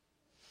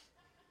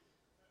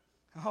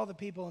 All the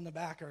people in the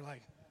back are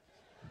like,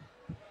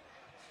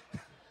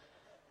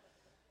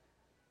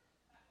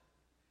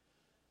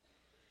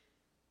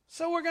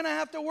 so we're going to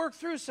have to work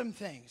through some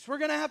things. We're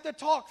going to have to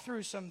talk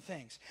through some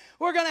things.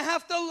 We're going to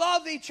have to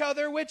love each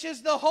other, which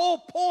is the whole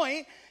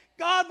point.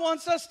 God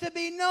wants us to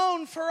be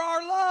known for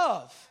our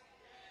love.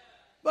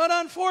 But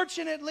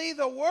unfortunately,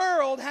 the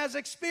world has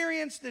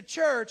experienced the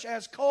church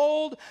as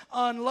cold,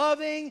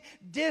 unloving,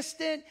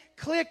 distant,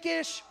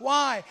 cliquish.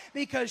 Why?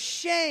 Because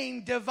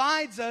shame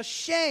divides us.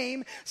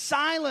 Shame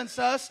silences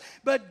us.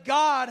 But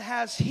God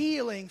has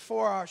healing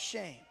for our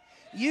shame.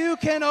 You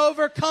can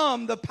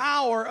overcome the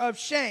power of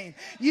shame.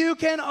 You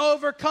can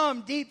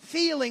overcome deep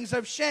feelings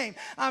of shame.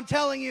 I'm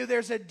telling you,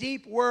 there's a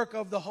deep work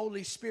of the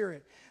Holy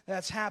Spirit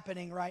that's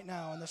happening right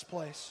now in this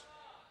place.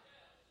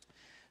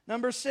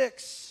 Number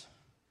 6.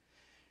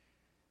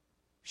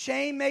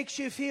 Shame makes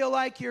you feel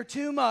like you're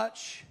too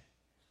much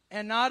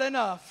and not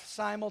enough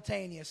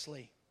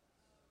simultaneously.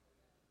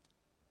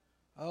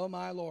 Oh,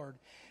 my Lord.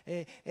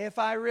 If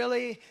I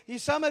really,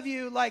 some of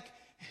you,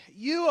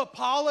 you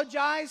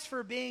apologize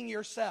for being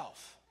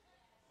yourself.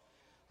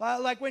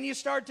 Like when you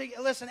start to,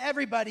 listen,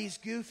 everybody's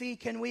goofy,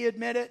 can we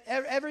admit it?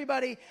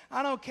 Everybody,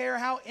 I don't care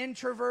how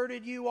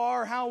introverted you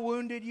are, how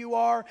wounded you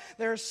are,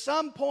 there's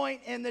some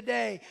point in the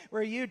day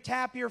where you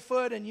tap your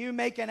foot and you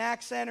make an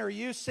accent or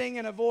you sing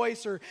in a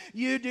voice or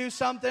you do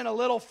something a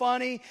little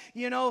funny.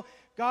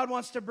 God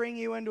wants to bring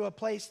you into a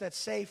place that's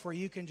safe where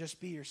you can just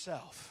be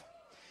yourself.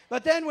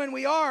 But then when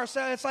we are,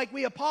 so it's like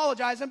we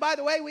apologize. And by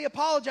the way, we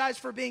apologize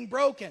for being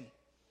broken.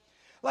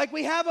 Like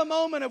we have a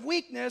moment of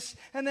weakness,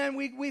 and then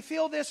we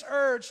feel this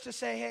urge to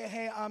say,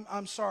 hey,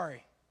 I'm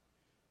sorry.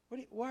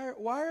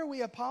 Why are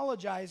we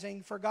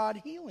apologizing for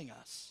God healing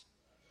us?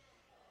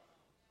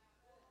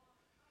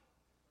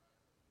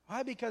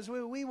 Why? Because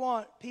we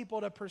want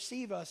people to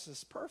perceive us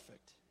as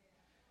perfect.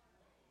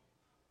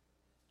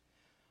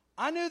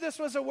 I knew this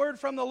was a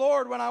word from the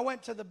Lord when I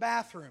went to the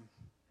bathroom.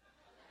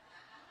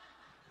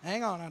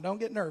 Hang on, don't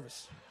get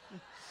nervous.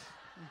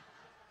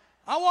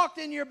 I walked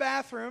in your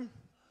bathroom.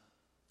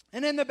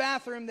 And in the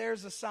bathroom,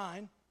 there's a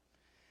sign.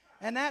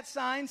 And that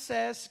sign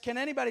says, can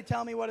anybody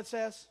tell me what it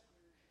says?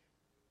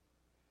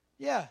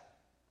 Yeah.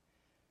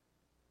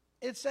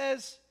 It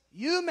says,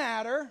 you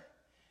matter,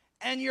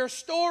 and your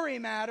story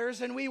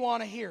matters, and we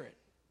want to hear it.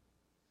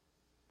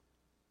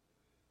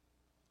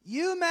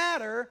 You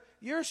matter,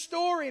 your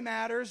story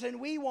matters,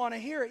 and we want to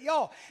hear it.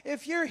 Y'all,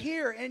 if you're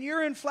here and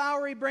you're in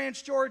Flowery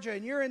Branch, Georgia,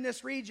 and you're in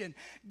this region,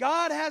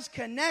 God has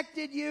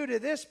connected you to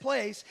this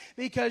place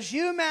because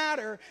you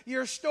matter,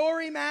 your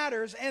story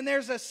matters, and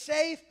there's a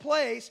safe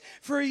place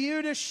for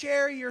you to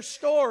share your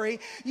story.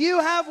 You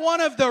have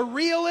one of the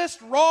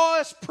realest,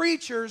 rawest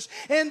preachers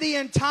in the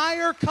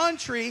entire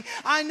country.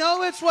 I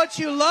know it's what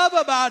you love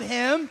about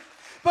him.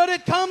 But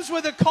it comes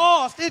with a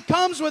cost. It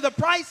comes with a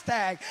price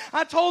tag.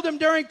 I told him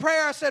during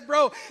prayer, I said,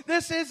 bro,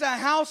 this is a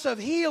house of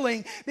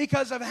healing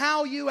because of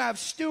how you have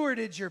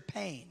stewarded your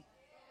pain.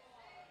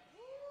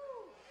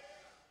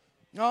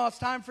 No, it's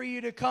time for you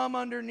to come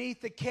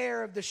underneath the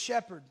care of the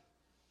shepherd.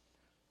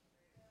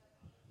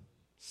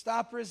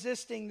 Stop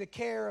resisting the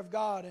care of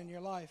God in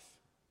your life.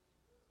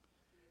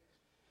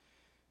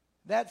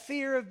 That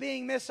fear of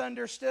being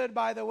misunderstood,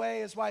 by the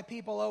way, is why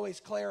people always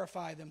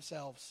clarify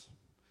themselves.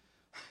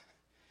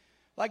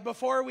 Like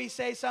before we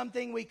say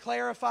something, we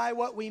clarify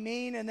what we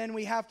mean, and then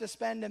we have to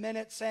spend a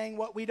minute saying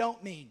what we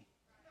don't mean.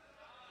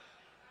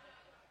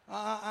 And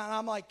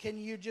I'm like, can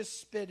you just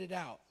spit it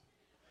out?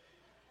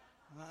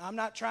 I'm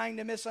not trying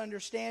to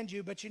misunderstand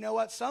you, but you know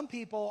what? Some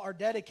people are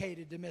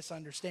dedicated to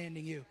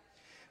misunderstanding you.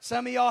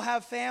 Some of y'all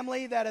have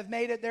family that have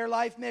made it their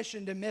life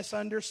mission to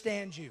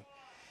misunderstand you.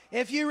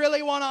 If you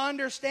really want to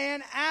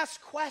understand, ask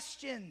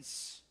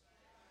questions.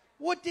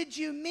 What did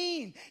you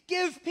mean?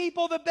 Give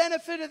people the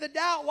benefit of the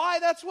doubt. Why?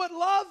 That's what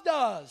love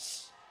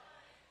does.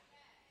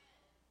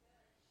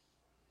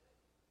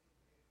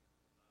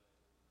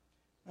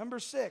 Number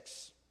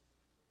 6.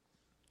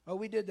 Oh,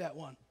 we did that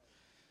one.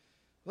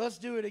 Let's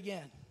do it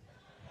again.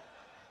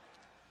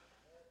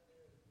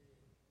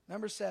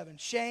 Number 7.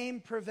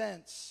 Shame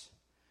prevents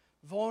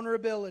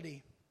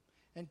vulnerability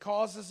and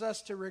causes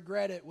us to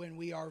regret it when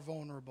we are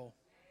vulnerable.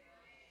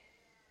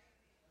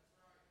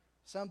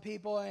 Some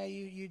people,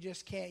 you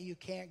just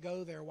can't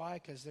go there. Why?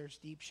 Because there's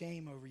deep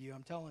shame over you.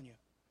 I'm telling you.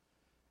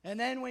 And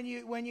then when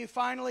you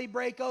finally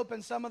break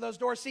open some of those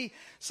doors, see,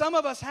 some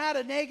of us had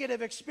a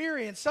negative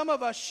experience. Some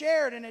of us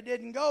shared and it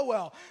didn't go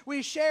well.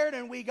 We shared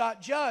and we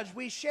got judged.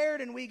 We shared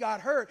and we got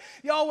hurt.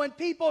 Y'all, when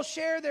people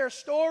share their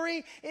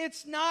story,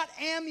 it's not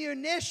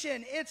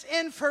ammunition. It's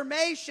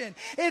information.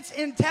 It's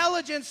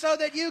intelligence so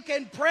that you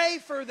can pray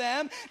for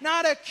them,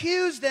 not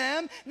accuse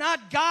them,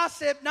 not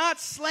gossip, not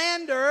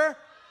slander.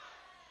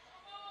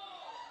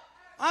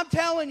 I'm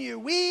telling you,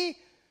 we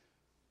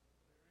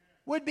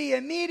would be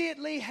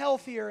immediately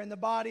healthier in the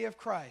body of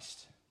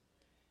Christ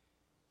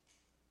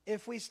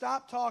if we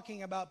stop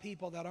talking about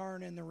people that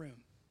aren't in the room.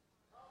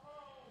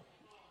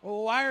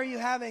 Well, why are you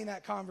having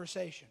that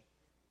conversation?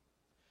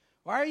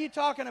 Why are you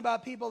talking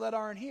about people that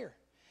aren't here?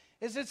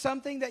 Is it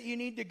something that you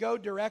need to go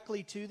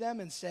directly to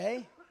them and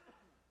say?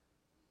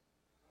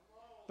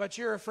 But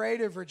you're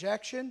afraid of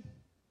rejection,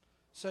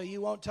 so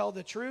you won't tell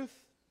the truth?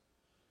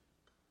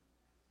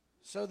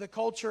 So the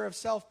culture of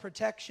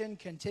self-protection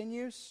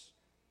continues?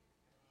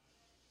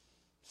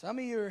 Some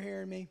of you are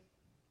hearing me.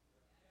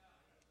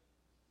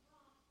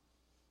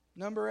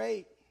 Number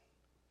 8,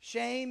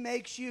 shame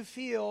makes you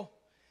feel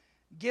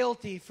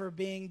guilty for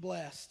being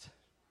blessed.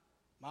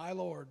 My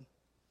Lord.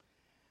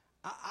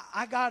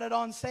 I got it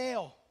on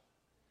sale.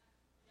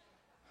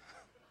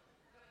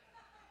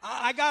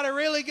 I got a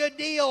really good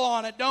deal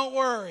on it, don't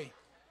worry.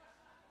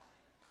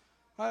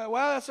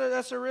 Well,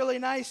 that's a really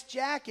nice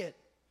jacket.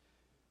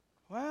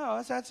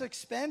 Wow, that's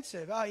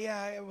expensive. Oh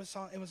yeah, it was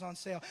on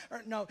sale.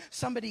 Or, no,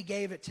 somebody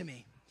gave it to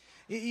me.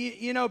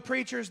 You know,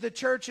 preachers, the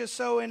church is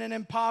so in an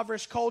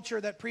impoverished culture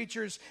that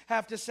preachers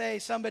have to say,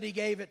 somebody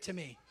gave it to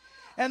me.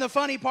 And the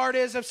funny part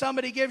is, if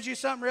somebody gives you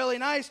something really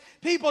nice,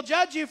 people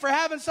judge you for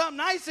having something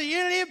nice that you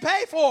didn't even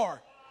pay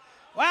for.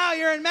 Wow,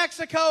 you're in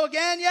Mexico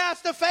again? Yeah,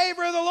 it's the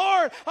favor of the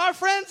Lord. Our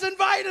friends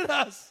invited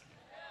us.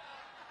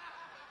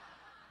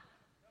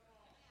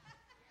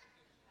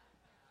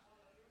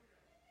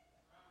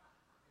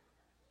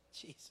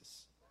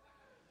 Jesus.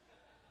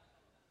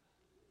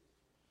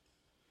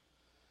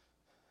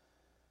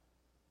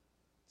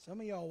 Some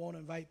of y'all won't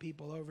invite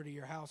people over to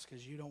your house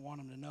because you don't want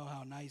them to know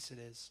how nice it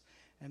is.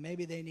 And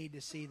maybe they need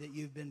to see that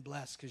you've been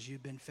blessed because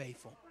you've been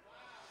faithful.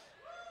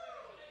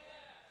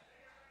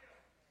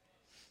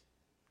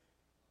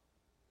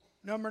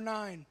 Number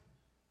 9.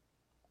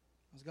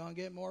 It's going to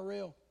get more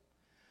real.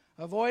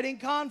 Avoiding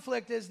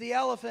conflict is the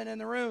elephant in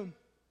the room,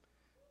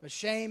 but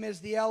shame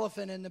is the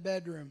elephant in the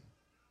bedroom.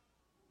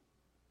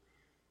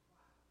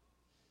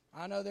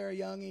 I know there are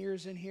young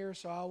ears in here,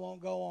 so I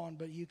won't go on,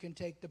 but you can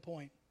take the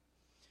point.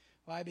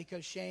 Why?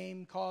 Because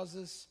shame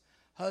causes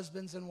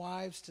husbands and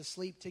wives to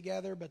sleep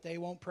together, but they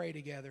won't pray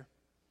together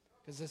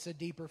because it's a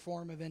deeper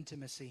form of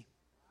intimacy.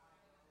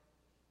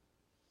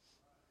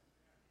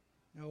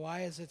 Now,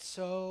 why is it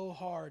so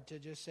hard to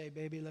just say,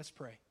 baby, let's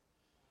pray?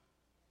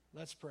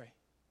 Let's pray.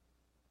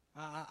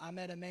 I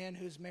met a man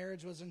whose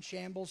marriage was in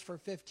shambles for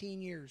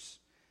 15 years.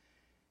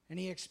 And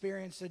he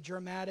experienced a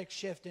dramatic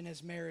shift in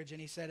his marriage. And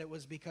he said it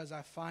was because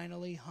I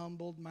finally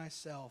humbled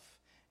myself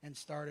and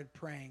started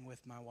praying with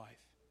my wife.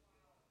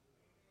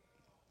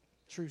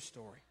 True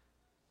story.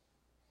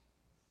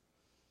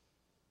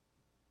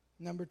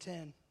 Number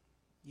 10.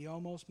 You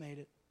almost made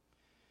it.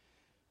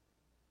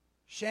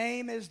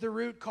 Shame is the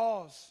root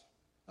cause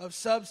of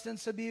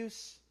substance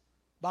abuse,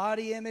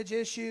 body image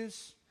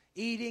issues,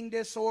 eating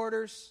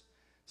disorders,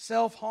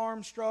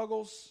 self-harm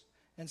struggles,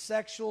 and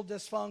sexual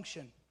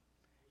dysfunction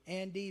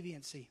and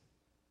deviancy.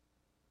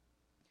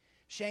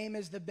 Shame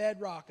is the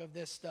bedrock of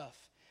this stuff.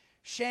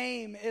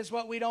 Shame is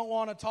what we don't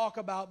want to talk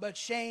about, but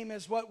shame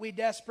is what we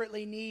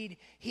desperately need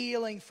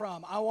healing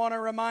from. I want to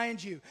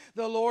remind you,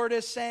 the Lord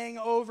is saying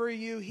over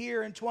you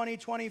here in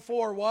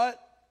 2024,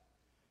 what?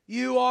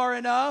 You are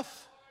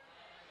enough.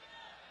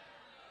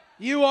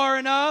 You are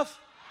enough.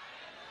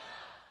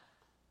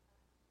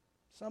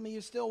 Some of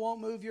you still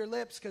won't move your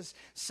lips because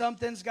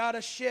something's got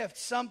to shift.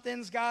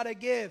 Something's got to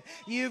give.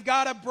 You've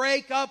got to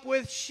break up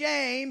with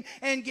shame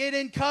and get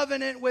in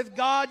covenant with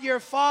God your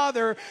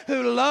Father,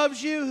 who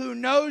loves you, who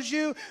knows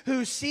you,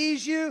 who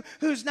sees you,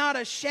 who's not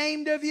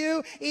ashamed of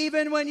you,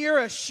 even when you're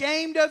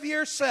ashamed of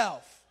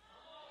yourself.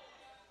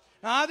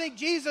 Now, I think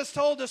Jesus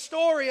told a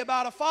story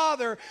about a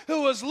father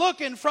who was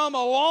looking from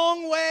a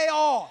long way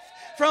off.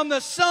 From the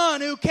son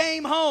who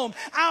came home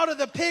out of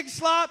the pig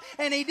slop,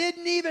 and he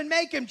didn't even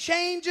make him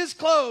change his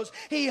clothes.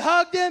 He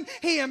hugged him,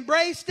 he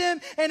embraced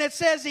him, and it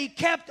says he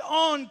kept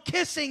on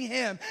kissing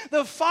him.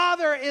 The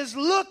Father is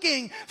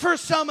looking for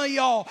some of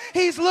y'all.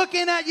 He's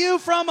looking at you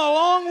from a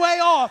long way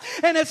off,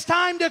 and it's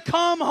time to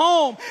come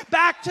home,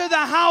 back to the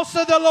house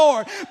of the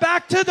Lord,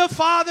 back to the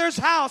Father's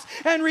house,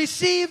 and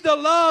receive the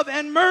love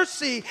and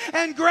mercy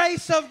and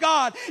grace of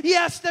God.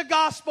 Yes, the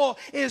gospel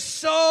is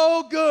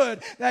so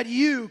good that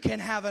you can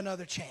have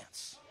another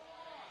chance.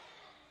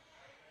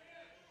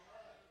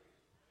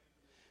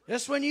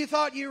 Just when you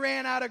thought you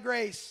ran out of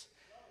grace,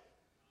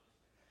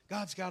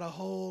 God's got a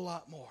whole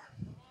lot more.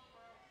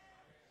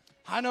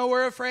 I know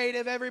we're afraid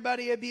of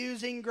everybody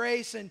abusing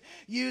grace and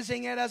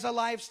using it as a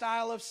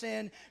lifestyle of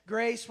sin.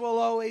 Grace will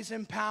always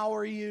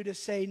empower you to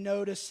say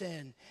no to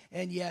sin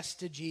and yes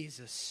to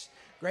Jesus.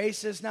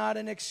 Grace is not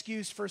an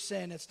excuse for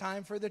sin. It's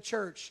time for the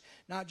church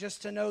not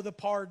just to know the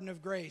pardon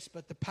of grace,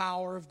 but the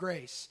power of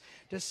grace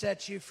to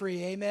set you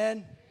free.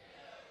 Amen?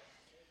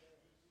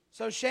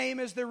 So shame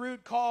is the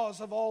root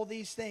cause of all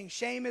these things.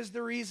 Shame is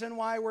the reason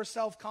why we're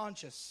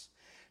self-conscious.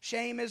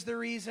 Shame is the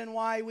reason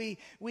why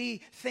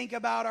we think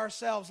about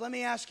ourselves. Let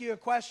me ask you a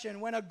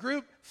question. When a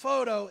group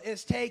photo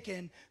is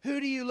taken, who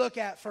do you look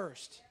at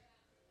first?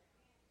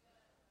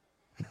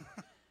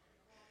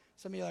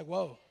 Some of you are like,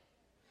 whoa.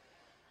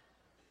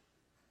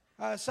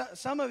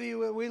 Some of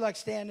you, we like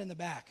stand in the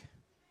back.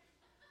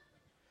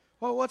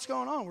 Well, what's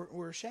going on?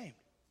 We're ashamed.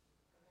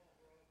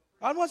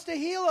 God wants to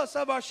heal us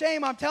of our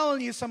shame. I'm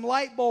telling you, some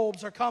light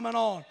bulbs are coming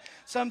on.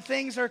 Some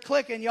things are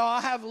clicking. Y'all,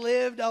 I have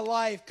lived a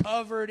life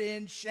covered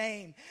in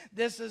shame.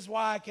 This is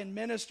why I can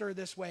minister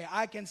this way.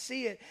 I can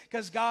see it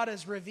because God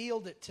has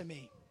revealed it to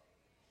me.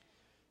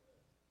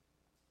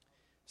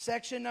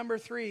 Section number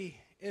 3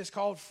 is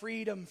called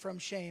freedom from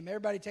shame.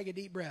 Everybody take a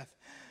deep breath.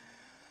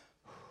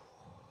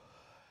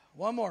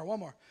 One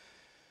more.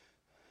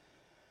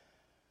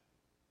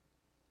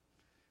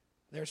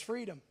 There's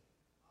freedom.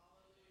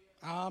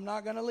 I'm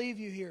not going to leave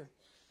you here.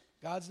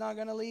 God's not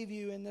going to leave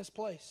you in this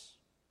place.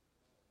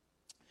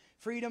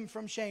 Freedom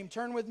from shame.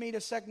 Turn with me to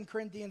 2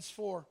 Corinthians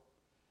 4.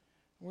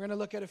 We're going to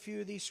look at a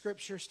few of these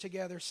scriptures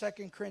together.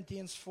 2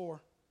 Corinthians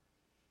 4.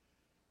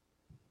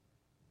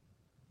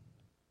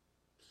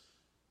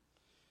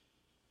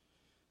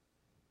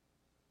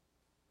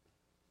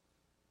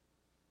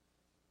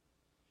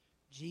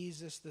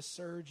 Jesus, the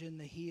surgeon,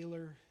 the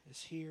healer, is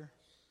here.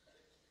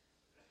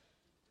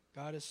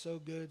 God is so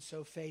good,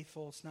 so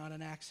faithful. It's not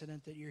an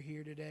accident that you're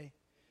here today.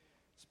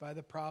 It's by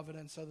the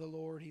providence of the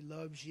Lord. He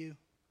loves you.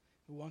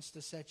 He wants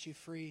to set you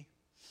free.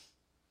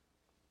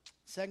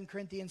 2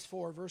 Corinthians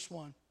 4, verse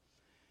 1.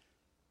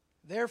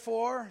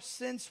 Therefore,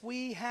 since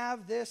we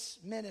have this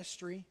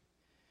ministry,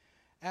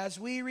 as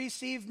we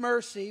receive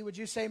mercy, would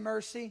you say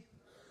mercy? Mercy.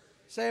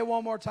 Say it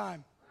one more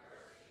time. Mercy.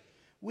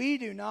 We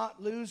do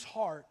not lose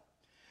heart,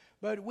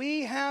 but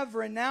we have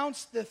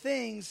renounced the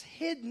things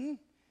hidden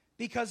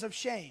because of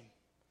shame.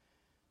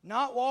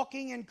 Not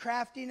walking in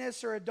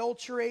craftiness or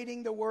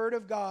adulterating the word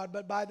of God,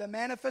 but by the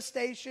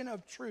manifestation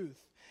of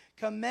truth,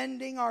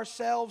 commending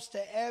ourselves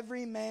to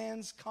every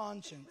man's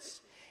conscience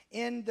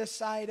in the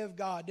sight of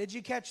God. Did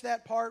you catch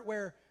that part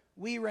where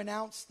we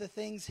renounce the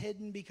things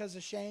hidden because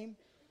of shame?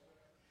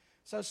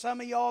 So some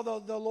of y'all,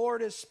 the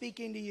Lord is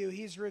speaking to you.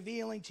 He's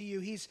revealing to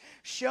you. He's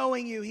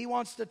showing you. He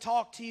wants to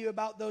talk to you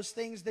about those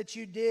things that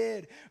you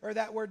did or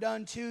that were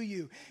done to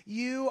you.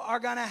 You are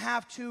going to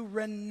have to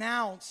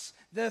renounce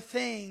the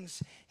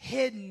things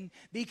hidden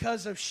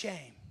because of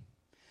shame.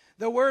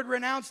 The word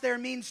renounce there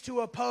means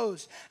to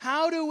oppose.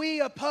 How do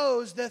we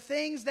oppose the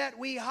things that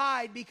we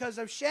hide because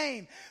of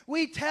shame?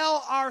 We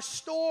tell our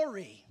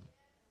story.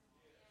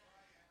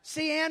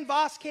 See, Ann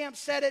Voskamp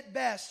said it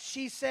best.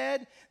 She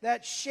said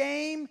that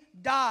shame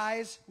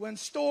dies when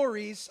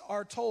stories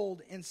are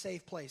told in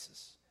safe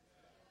places.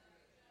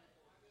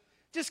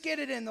 Just get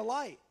it in the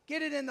light.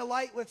 Get it in the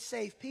light with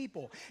safe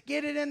people.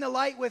 Get it in the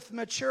light with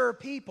mature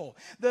people.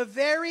 The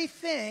very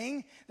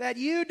thing that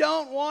you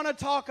don't want to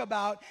talk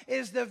about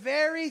is the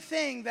very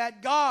thing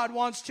that God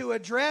wants to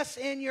address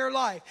in your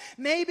life.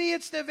 Maybe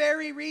it's the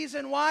very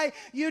reason why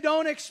you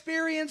don't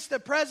experience the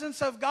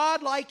presence of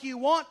God like you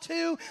want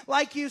to,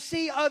 like you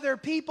see other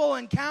people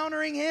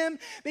encountering Him,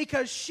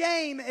 because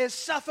shame is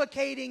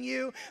suffocating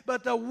you,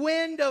 but the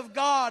wind of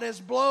God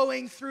is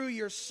blowing through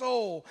your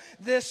soul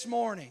this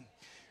morning.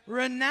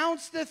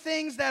 Renounce the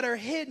things that are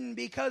hidden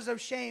because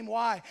of shame.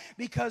 Why?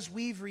 Because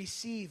we've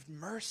received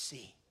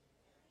mercy.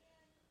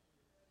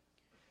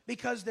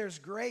 Because there's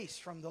grace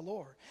from the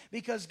Lord.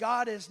 Because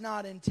God is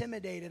not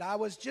intimidated. I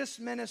was just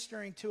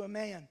ministering to a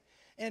man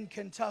in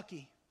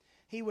Kentucky.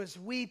 He was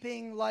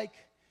weeping like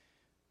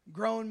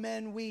grown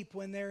men weep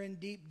when they're in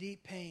deep,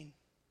 deep pain.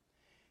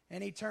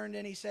 And he turned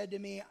and he said to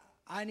me,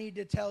 I need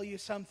to tell you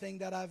something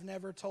that I've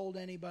never told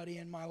anybody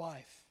in my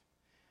life.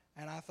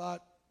 And I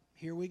thought,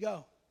 here we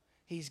go.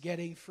 He's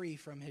getting free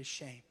from his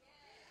shame.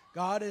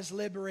 God is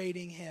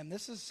liberating him.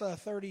 This is a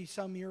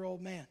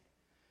 30-some-year-old man.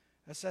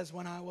 It says,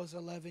 when I was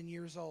 11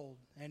 years old,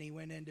 and he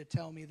went in to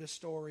tell me the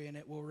story, and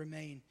it will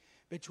remain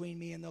between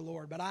me and the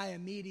Lord. But I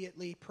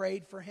immediately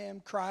prayed for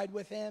him, cried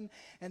with him,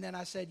 and then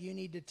I said, you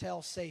need to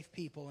tell safe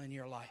people in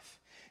your life.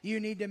 You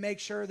need to make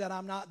sure that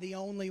I'm not the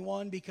only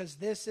one, because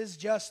this is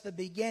just the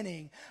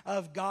beginning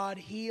of God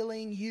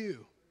healing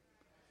you.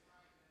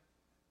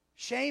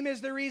 Shame is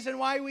the reason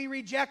why we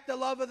reject the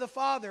love of the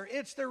Father.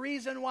 It's the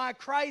reason why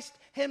Christ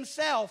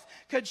Himself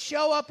could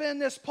show up in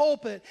this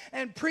pulpit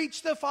and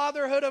preach the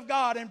fatherhood of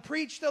God and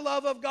preach the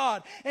love of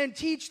God and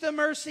teach the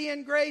mercy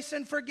and grace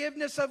and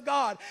forgiveness of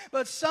God.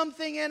 But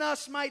something in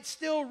us might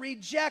still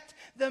reject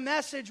the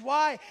message.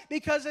 Why?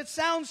 Because it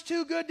sounds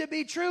too good to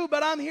be true.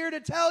 But I'm here to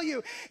tell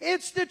you,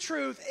 it's the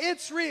truth.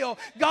 It's real.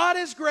 God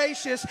is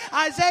gracious.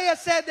 Isaiah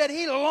said that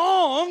He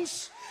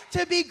longs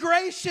to be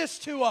gracious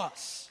to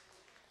us.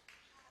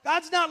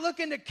 God's not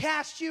looking to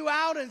cast you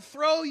out and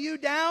throw you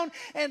down.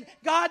 And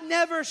God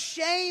never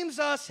shames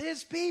us,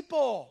 His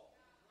people.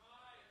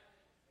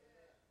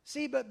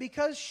 See, but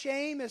because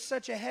shame is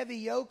such a heavy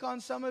yoke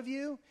on some of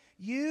you,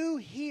 you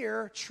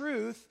hear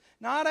truth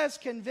not as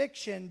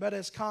conviction, but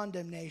as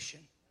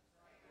condemnation.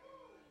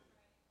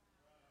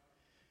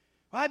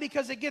 Why?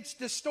 Because it gets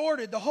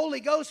distorted. The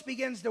Holy Ghost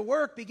begins to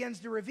work,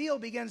 begins to reveal,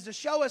 begins to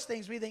show us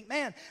things. We think,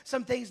 man,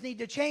 some things need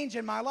to change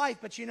in my life.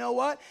 But you know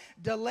what?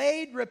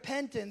 Delayed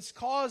repentance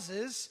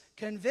causes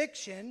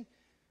conviction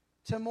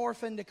to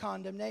morph into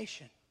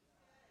condemnation.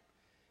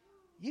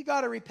 You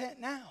got to repent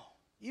now.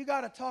 You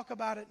got to talk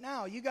about it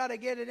now. You got to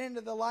get it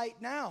into the light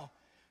now.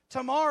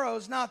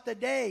 Tomorrow's not the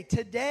day.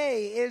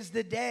 Today is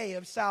the day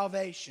of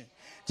salvation.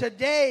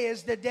 Today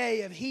is the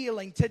day of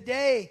healing.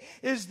 Today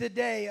is the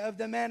day of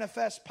the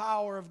manifest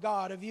power of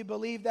God. If you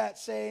believe that,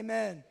 say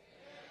amen. Amen.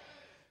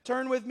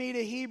 Turn with me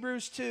to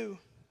Hebrews 2.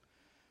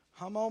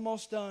 I'm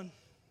almost done.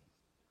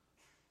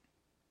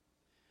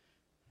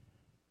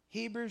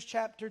 Hebrews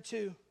chapter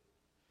 2.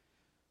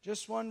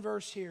 Just one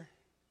verse here.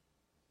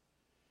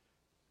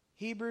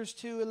 Hebrews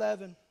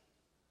 2:11.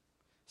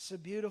 It's a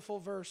beautiful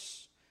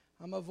verse.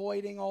 I'm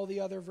avoiding all the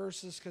other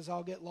verses because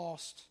I'll get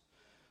lost.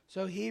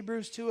 So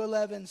Hebrews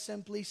 2:11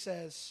 simply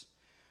says,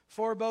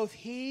 "For both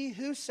He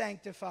who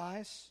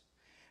sanctifies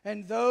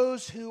and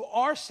those who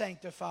are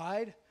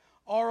sanctified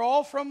are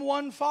all from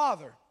one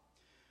Father,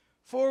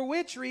 for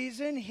which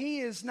reason He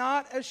is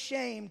not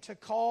ashamed to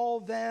call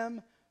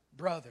them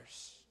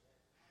brothers."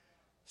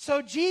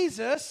 So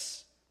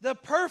Jesus, the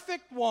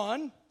perfect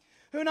one,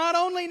 who not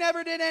only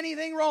never did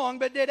anything wrong,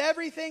 but did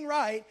everything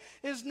right,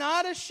 is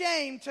not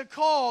ashamed to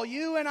call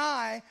you and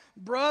I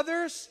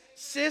brothers,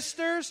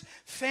 sisters,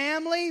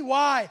 family.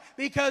 Why?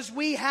 Because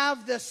we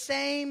have the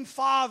same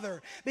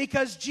Father.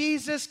 Because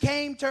Jesus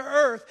came to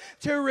earth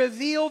to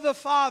reveal the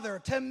Father,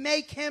 to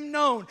make Him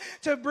known,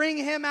 to bring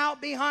Him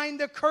out behind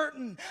the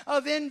curtain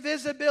of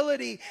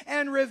invisibility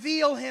and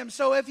reveal Him.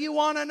 So if you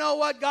want to know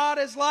what God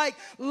is like,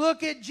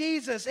 look at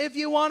Jesus. If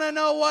you want to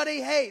know what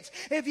He hates,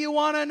 if you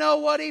want to know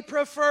what He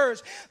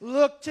prefers,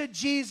 look to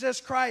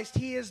Jesus Christ.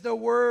 He is the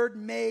Word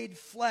made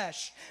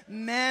flesh,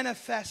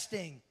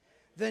 manifesting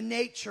the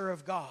nature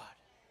of God.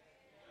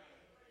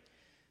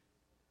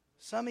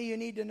 Some of you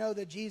need to know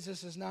that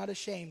Jesus is not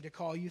ashamed to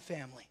call you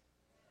family.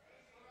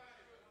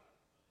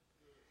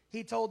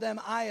 He told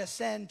them, I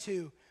ascend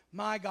to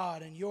my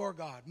God and your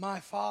God,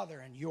 my Father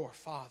and your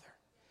Father.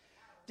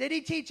 Did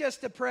He teach us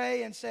to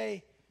pray and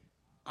say,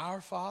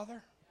 our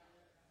Father?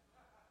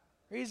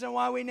 Reason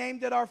why we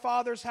named it our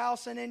Father's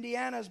house in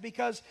Indiana is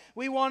because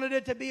we wanted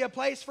it to be a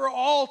place for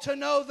all to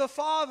know the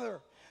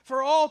Father,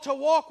 for all to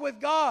walk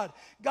with God.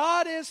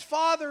 God is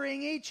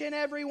fathering each and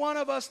every one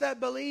of us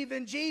that believe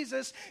in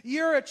Jesus.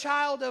 You're a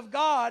child of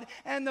God,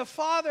 and the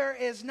Father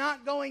is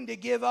not going to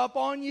give up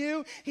on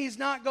you. He's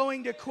not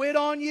going to quit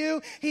on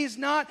you. He's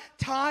not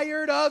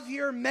tired of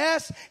your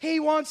mess. He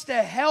wants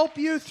to help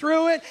you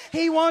through it.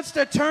 He wants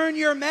to turn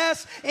your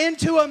mess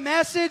into a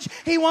message.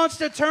 He wants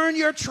to turn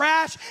your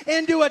trash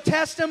into a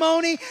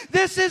testimony.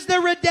 This is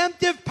the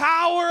redemptive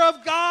power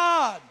of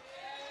God.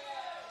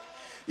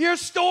 Your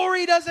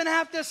story doesn't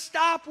have to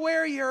stop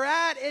where you're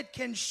at. It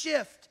can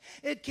shift.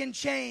 It can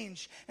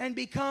change and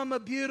become a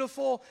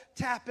beautiful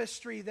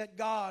tapestry that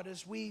God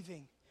is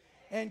weaving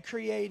and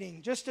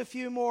creating. Just a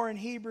few more in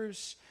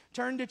Hebrews.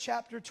 Turn to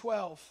chapter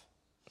 12.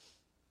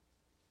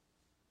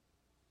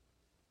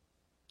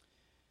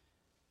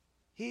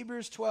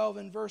 Hebrews 12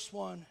 and verse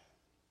 1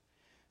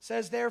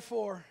 says,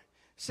 "Therefore,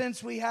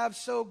 since we have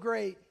so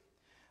great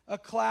a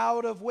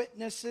cloud of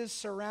witnesses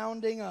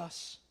surrounding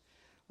us,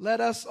 let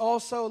us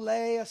also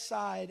lay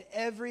aside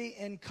every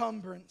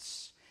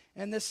encumbrance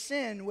and the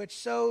sin which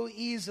so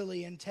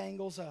easily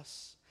entangles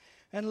us.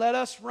 And let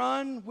us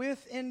run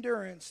with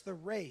endurance the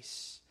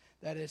race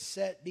that is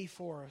set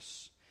before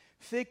us,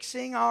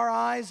 fixing our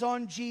eyes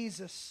on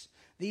Jesus,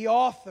 the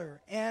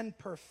author and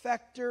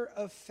perfecter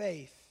of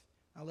faith."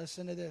 Now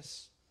listen to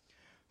this.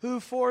 "Who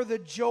for the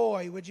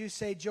joy," would you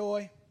say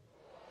joy?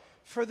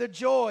 "For the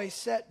joy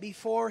set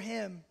before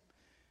Him,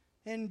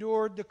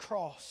 endured the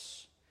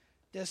cross,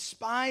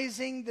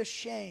 despising the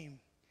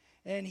shame,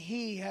 and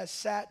He has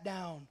sat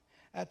down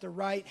at the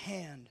right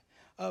hand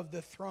of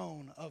the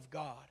throne of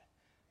God."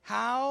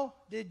 How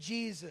did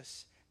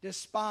Jesus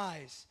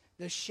despise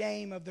the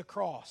shame of the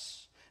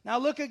cross? Now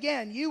look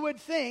again. You would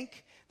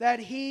think that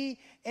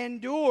He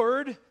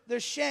endured the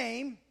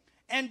shame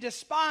and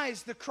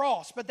despised the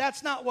cross, but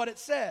that's not what it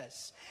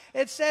says.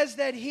 It says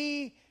that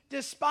He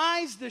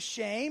despised the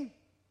shame.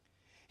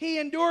 He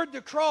endured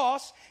the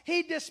cross.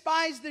 He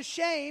despised the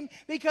shame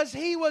because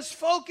he was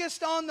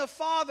focused on the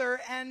Father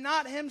and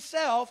not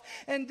himself.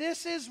 And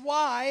this is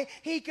why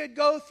he could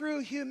go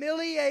through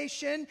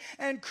humiliation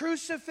and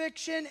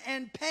crucifixion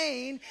and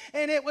pain.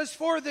 And it was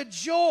for the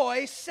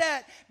joy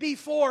set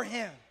before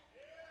him.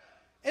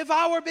 If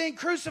I were being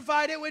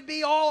crucified, it would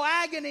be all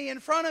agony in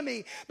front of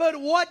me. But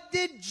what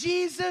did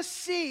Jesus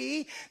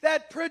see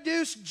that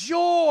produced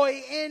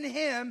joy in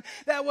him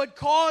that would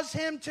cause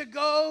him to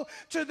go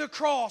to the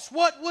cross?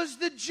 What was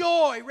the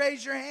joy?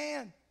 Raise your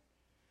hand.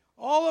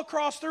 All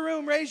across the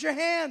room, raise your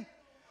hand.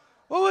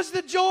 What was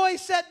the joy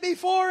set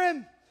before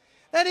him?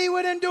 That he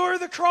would endure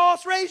the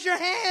cross. Raise your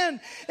hand.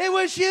 It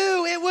was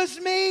you. It was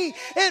me.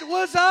 It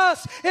was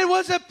us. It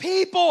was a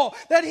people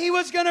that he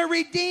was going to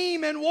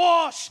redeem and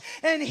wash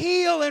and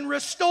heal and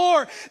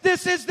restore.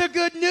 This is the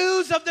good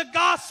news of the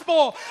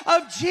gospel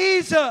of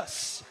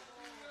Jesus.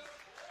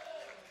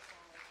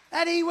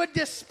 That he would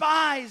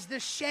despise the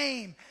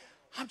shame.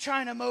 I'm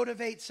trying to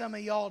motivate some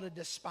of y'all to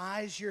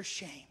despise your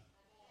shame.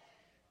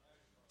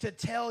 To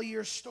tell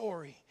your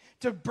story.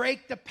 To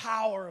break the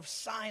power of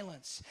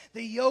silence,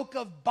 the yoke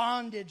of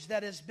bondage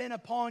that has been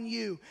upon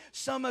you,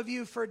 some of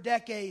you for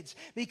decades,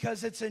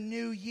 because it's a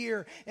new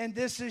year. And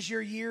this is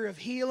your year of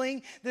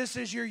healing. This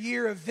is your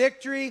year of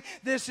victory.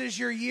 This is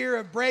your year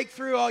of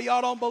breakthrough. Oh,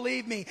 y'all don't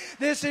believe me.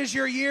 This is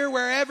your year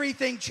where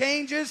everything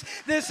changes.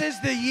 This is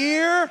the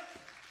year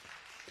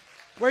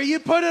where you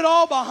put it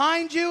all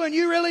behind you and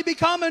you really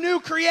become a new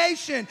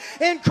creation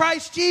in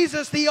Christ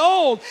Jesus. The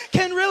old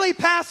can really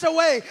pass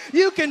away.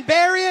 You can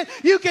bury it.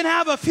 You can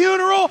have a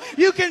funeral.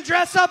 You can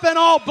dress up in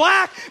all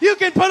black. You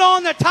can put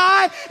on the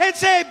tie and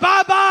say,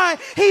 bye-bye.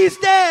 He's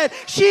dead.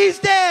 She's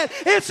dead.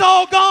 It's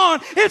all gone.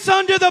 It's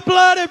under the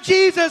blood of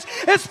Jesus.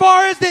 As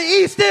far as the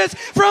east is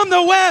from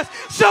the west,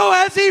 so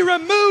has he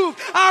removed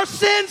our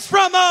sins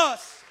from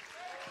us.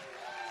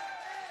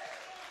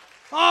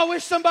 Oh, I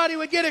wish somebody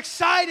would get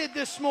excited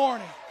this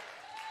morning.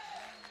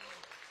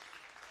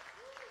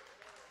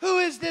 Who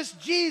is this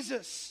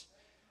Jesus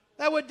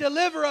that would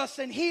deliver us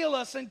and heal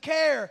us and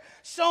care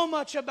so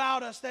much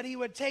about us that he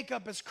would take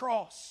up his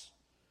cross?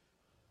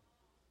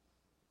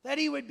 That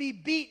he would be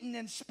beaten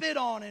and spit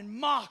on and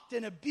mocked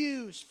and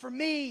abused for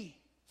me,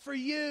 for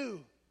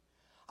you.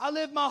 I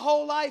lived my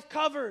whole life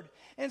covered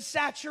and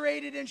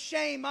saturated in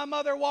shame. My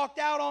mother walked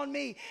out on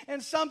me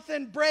and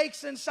something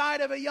breaks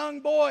inside of a young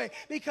boy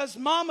because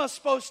mama's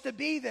supposed to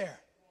be there.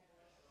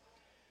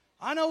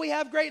 I know we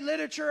have great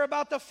literature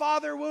about the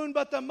father wound,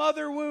 but the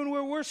mother wound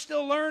where we're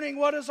still learning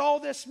what does all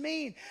this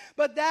mean.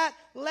 But that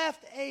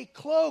left a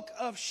cloak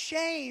of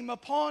shame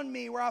upon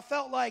me where I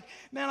felt like,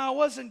 man, I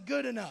wasn't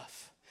good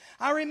enough.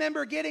 I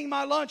remember getting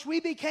my lunch.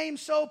 We became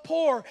so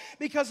poor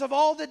because of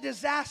all the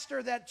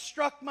disaster that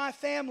struck my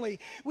family.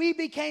 We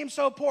became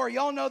so poor.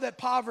 Y'all know that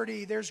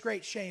poverty, there's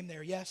great shame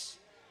there, yes?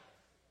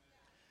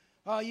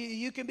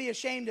 You can be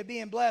ashamed of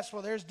being blessed.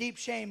 Well, there's deep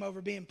shame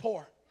over being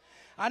poor.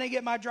 I didn't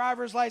get my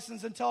driver's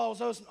license until I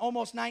was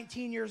almost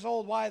 19 years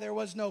old. Why? There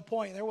was no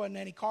point. There wasn't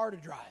any car to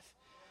drive.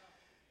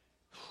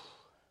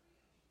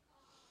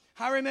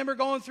 I remember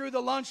going through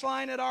the lunch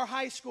line at our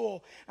high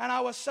school, and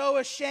I was so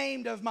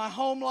ashamed of my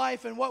home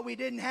life and what we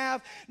didn't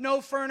have. No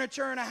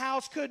furniture in a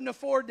house, couldn't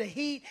afford to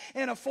heat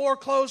in a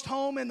foreclosed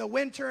home in the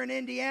winter in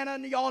Indiana.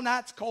 And y'all,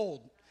 that's cold.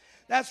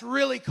 That's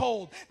really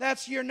cold.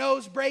 That's your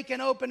nose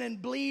breaking open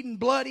and bleeding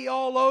bloody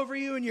all over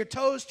you and your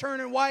toes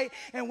turning white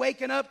and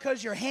waking up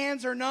because your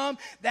hands are numb.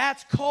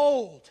 That's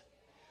cold.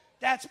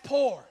 That's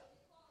poor.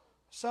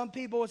 Some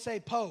people would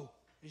say po,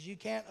 because you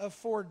can't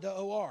afford the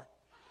OR.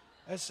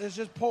 It's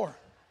just poor.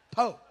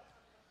 Po.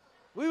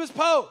 We was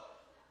po.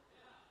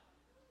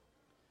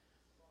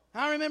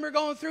 I remember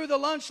going through the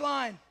lunch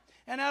line,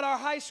 and at our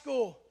high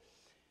school,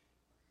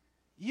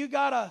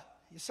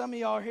 some of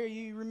y'all here,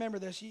 you remember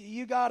this,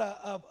 you got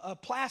a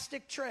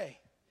plastic tray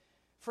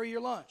for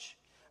your lunch.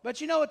 But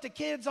you know what the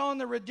kids on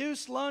the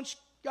reduced lunch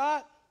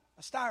got?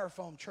 A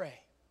styrofoam tray.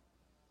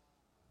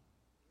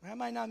 That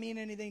might not mean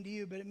anything to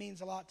you, but it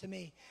means a lot to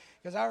me.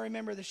 Because I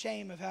remember the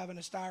shame of having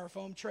a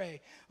styrofoam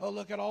tray. Oh,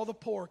 look at all the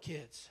poor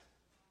kids.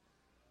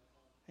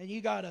 And you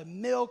got a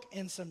milk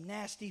and some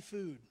nasty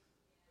food.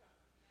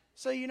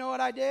 So you know what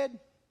I did?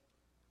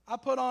 I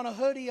put on a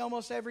hoodie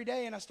almost every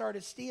day and I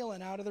started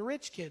stealing out of the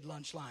rich kid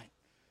lunch line.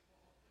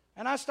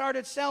 And I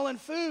started selling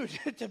food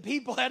to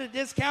people at a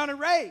discounted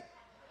rate.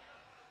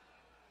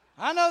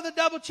 I know the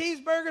double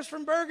cheeseburgers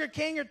from Burger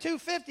King are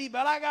 $2.50,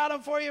 but I got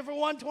them for you for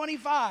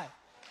 $1.25.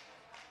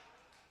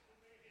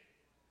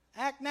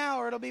 Act now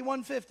or it'll be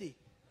 $1.50.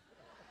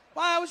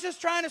 Why? I was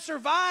just trying to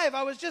survive.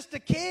 I was just a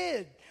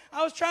kid.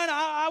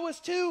 I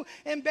was too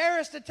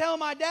embarrassed to tell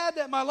my dad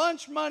that my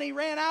lunch money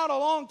ran out a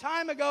long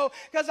time ago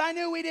because I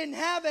knew we didn't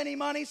have any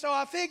money. So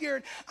I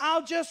figured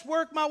I'll just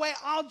work my way.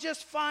 I'll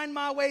just find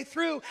my way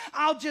through.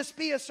 I'll just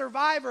be a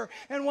survivor.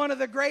 And one of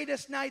the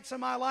greatest nights of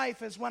my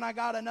life is when I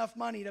got enough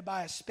money to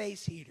buy a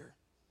space heater.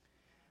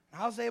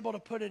 I was able to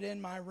put it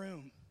in my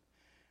room.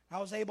 I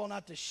was able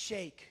not to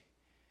shake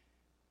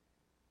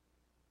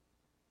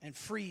and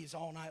freeze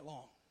all night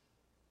long.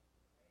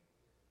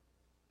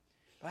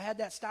 But I had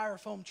that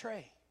styrofoam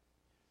tray.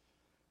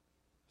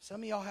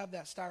 Some of y'all have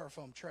that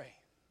styrofoam tray.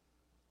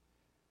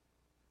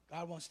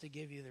 God wants to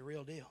give you the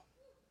real deal.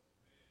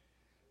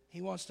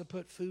 He wants to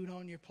put food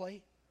on your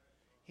plate.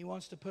 He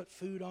wants to put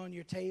food on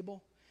your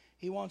table.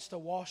 He wants to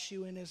wash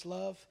you in His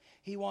love.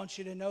 He wants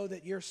you to know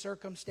that your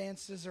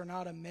circumstances are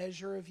not a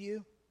measure of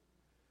you.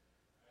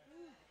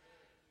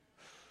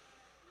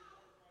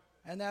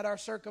 And that our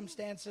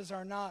circumstances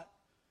are not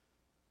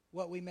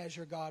what we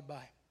measure God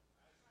by.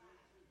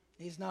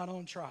 He's not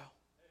on trial.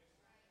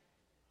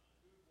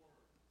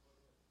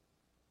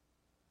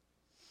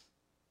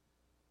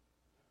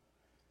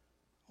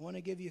 I want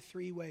to give you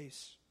 3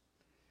 ways,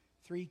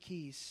 3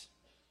 keys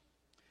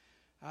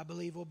I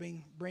believe will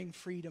bring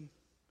freedom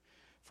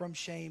from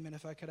shame. And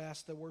if I could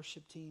ask the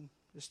worship team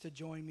just to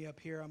join me up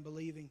here, I'm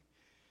believing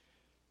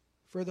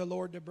for the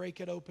Lord to break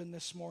it open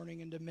this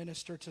morning and to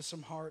minister to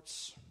some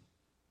hearts.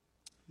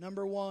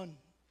 Number 1,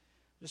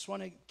 just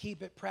want to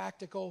keep it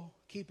practical,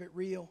 keep it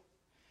real,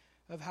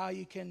 of how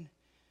you can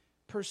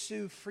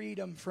pursue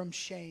freedom from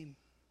shame.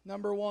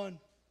 Number 1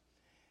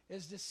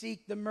 is to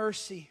seek the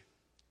mercy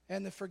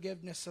and the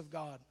forgiveness of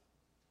God.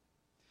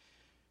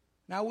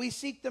 Now, we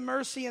seek the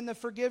mercy and the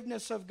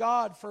forgiveness of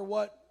God for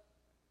what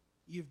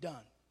you've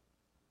done,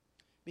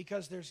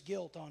 because there's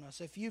guilt on us.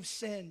 If you've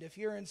sinned, if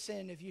you're in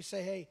sin, if you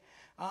say, hey,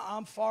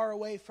 I'm far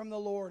away from the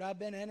Lord, I've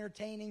been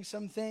entertaining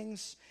some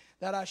things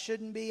that I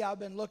shouldn't be, I've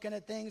been looking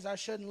at things I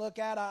shouldn't look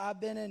at, I've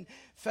been in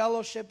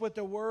fellowship with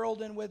the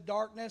world and with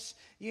darkness,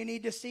 you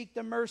need to seek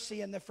the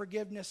mercy and the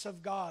forgiveness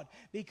of God,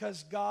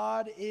 because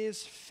God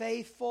is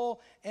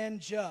faithful and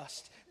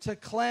just to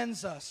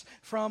cleanse us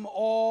from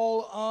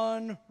all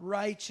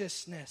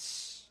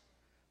unrighteousness.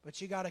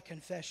 But you got to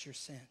confess your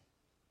sin.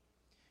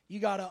 You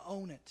got to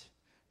own it.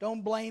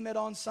 Don't blame it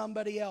on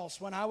somebody else.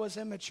 When I was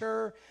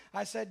immature,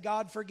 I said,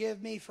 God, forgive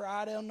me, for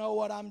I don't know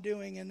what I'm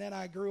doing. And then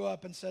I grew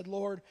up and said,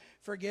 Lord,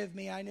 forgive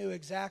me. I knew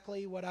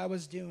exactly what I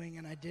was doing,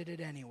 and I did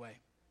it anyway.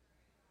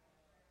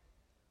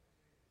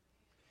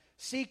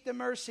 Seek the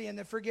mercy and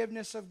the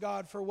forgiveness of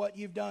God for what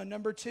you've done.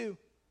 Number 2,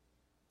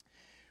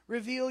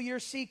 reveal your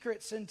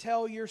secrets and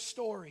tell your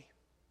story.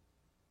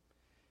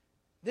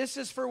 This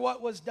is for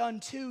what was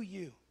done to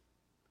you.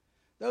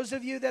 Those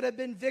of you that have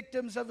been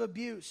victims of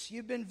abuse,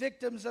 you've been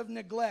victims of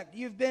neglect,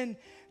 you've been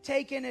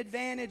taken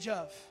advantage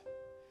of.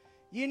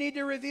 You need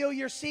to reveal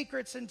your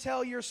secrets and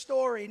tell your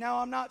story. Now,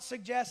 I'm not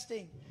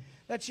suggesting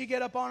that you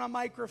get up on a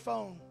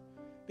microphone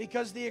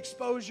because the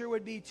exposure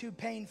would be too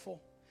painful.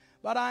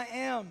 But I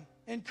am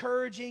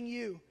encouraging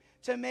you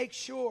to make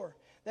sure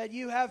that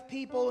you have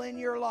people in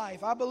your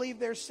life. I believe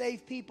there's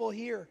safe people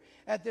here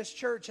at this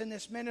church and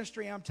this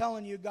ministry. I'm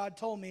telling you, God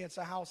told me it's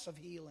a house of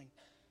healing.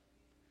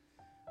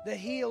 The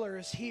healer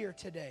is here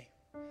today.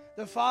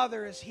 The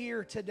Father is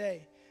here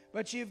today.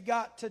 But you've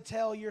got to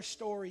tell your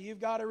story. You've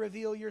got to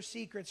reveal your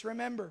secrets.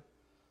 Remember,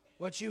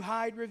 what you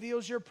hide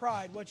reveals your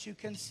pride. What you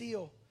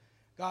conceal,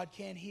 God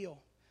can't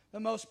heal. The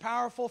most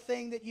powerful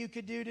thing that you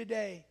could do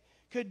today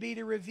could be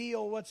to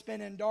reveal what's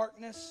been in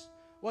darkness,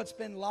 what's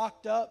been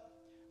locked up,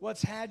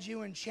 what's had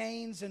you in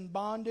chains and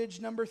bondage.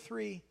 Number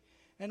 3,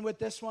 and with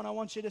this one, I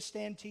want you to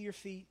stand to your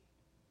feet.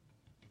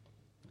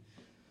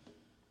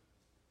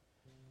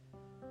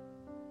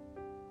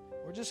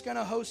 We're just going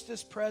to host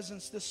His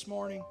presence this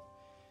morning.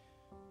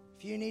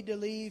 If you need to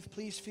leave,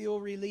 please feel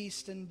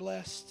released and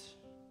blessed.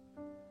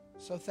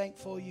 So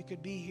thankful you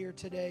could be here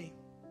today.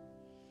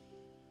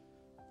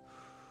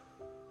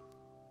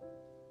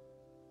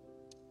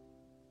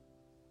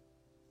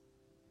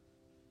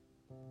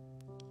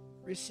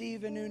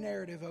 Receive a new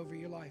narrative over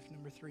your life.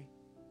 Number 3.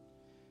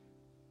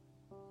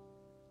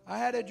 I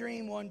had a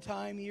dream one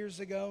time years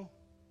ago,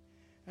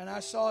 and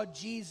I saw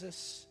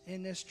Jesus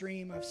in this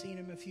dream. I've seen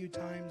Him a few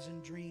times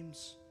in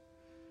dreams.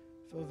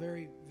 I feel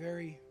very,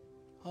 very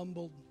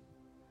humbled.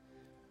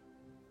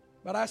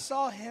 But I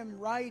saw Him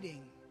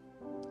writing.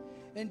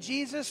 And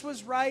Jesus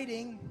was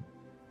writing,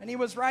 and He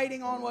was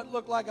writing on what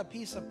looked like a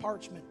piece of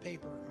parchment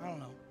paper. I don't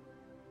know.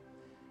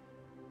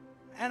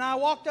 And I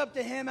walked up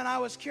to Him, and I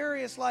was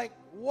curious, like,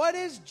 what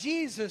is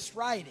Jesus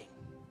writing?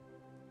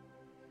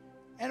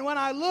 And when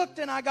I looked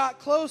and I got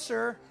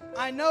closer,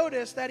 I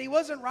noticed that He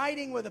wasn't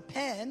writing with a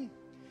pen.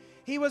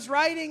 He was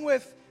writing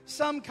with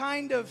some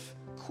kind of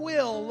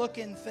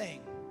quill-looking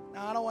thing.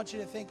 Now, I don't want you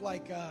to think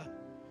like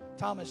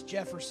Thomas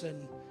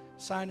Jefferson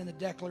signing the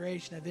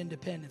Declaration of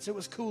Independence. It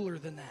was cooler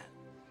than that.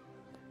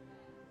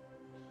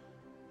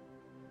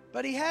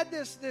 But he had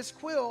this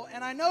quill,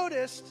 and I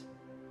noticed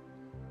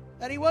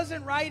that he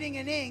wasn't writing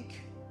in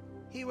ink.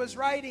 He was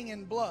writing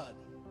in blood.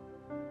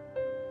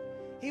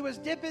 He was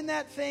dipping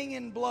that thing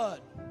in blood.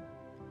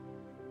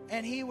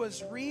 And He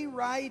was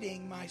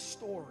rewriting my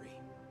story.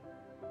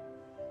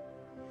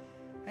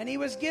 And He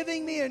was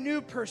giving me a new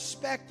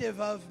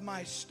perspective of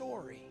my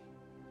story,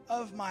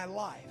 of my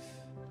life.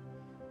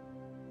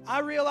 I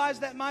realized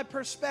that my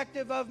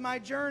perspective of my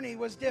journey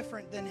was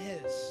different than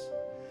His.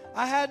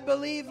 I had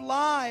believed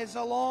lies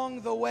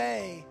along the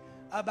way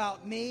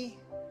about me,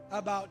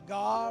 about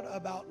God,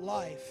 about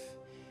life.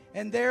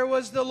 And there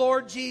was the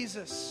Lord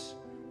Jesus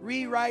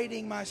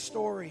rewriting my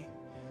story.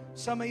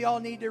 Some of y'all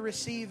need to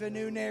receive a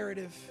new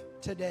narrative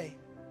today.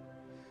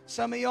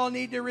 Some of y'all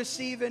need to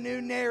receive a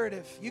new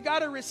narrative. You got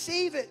to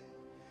receive it.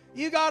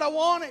 You got to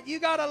want it. You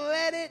got to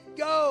let it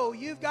go.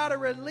 You've got to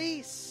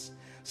release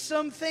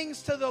some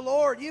things to the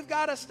Lord. You've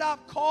got to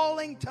stop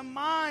calling to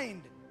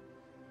mind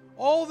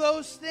all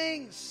those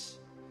things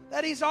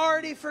that He's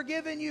already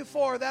forgiven you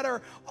for, that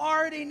are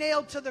already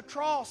nailed to the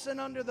cross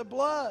and under the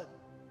blood.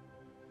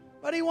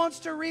 But He wants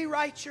to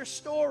rewrite your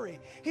story.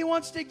 He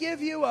wants to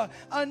give you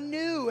a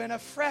new and a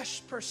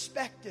fresh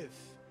perspective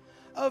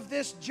of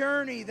this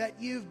journey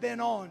that you've been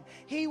on.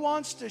 He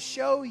wants to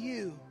show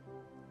you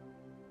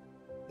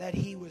that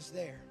He was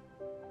there.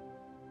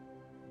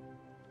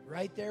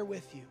 Right there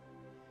with you.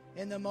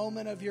 In the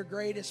moment of your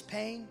greatest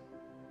pain.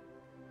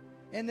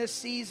 In the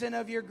season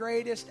of your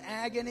greatest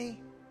agony.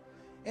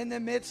 In the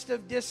midst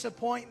of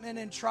disappointment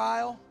and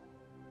trial.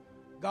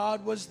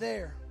 God was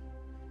there.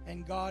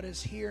 And God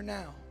is here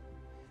now.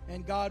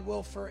 And God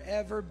will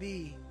forever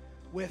be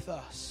with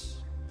us.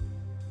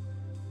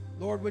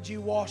 Lord, would you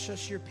wash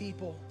us, your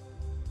people,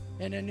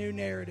 in a new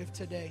narrative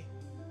today?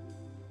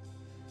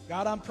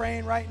 God, I'm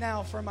praying right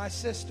now for my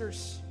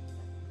sisters.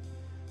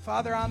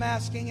 Father, I'm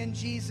asking in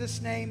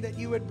Jesus' name that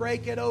you would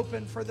break it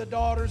open for the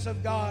daughters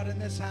of God in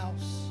this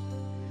house.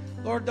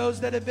 Lord, those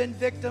that have been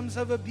victims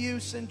of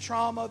abuse and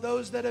trauma,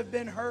 those that have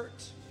been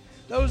hurt,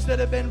 those that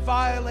have been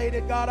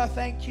violated, God, I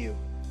thank you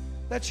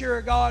that you're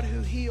a God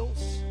who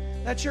heals,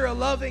 that you're a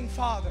loving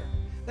Father,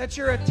 that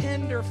you're a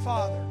tender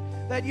Father,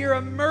 that you're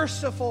a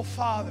merciful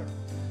Father.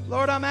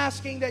 Lord, I'm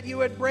asking that you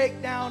would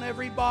break down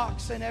every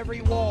box and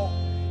every wall,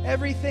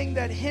 everything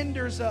that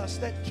hinders us,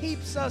 that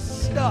keeps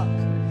us stuck,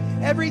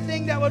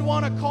 everything that would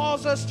want to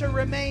cause us to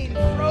remain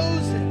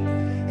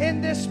frozen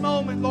in this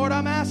moment. Lord,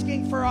 I'm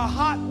asking for a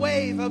hot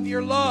wave of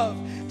your love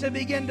to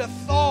begin to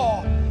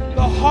thaw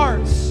the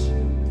hearts,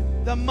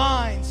 the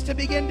minds, to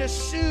begin to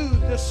soothe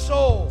the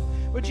soul.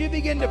 Would you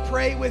begin to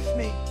pray with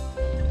me?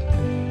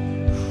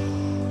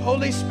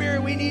 Holy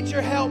Spirit, we need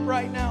your help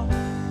right now.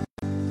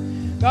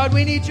 God,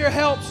 we need your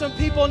help. Some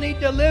people need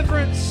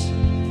deliverance.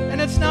 And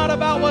it's not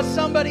about what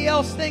somebody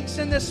else thinks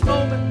in this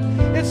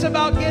moment. It's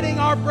about getting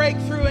our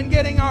breakthrough and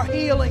getting our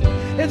healing.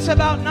 It's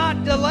about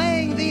not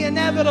delaying the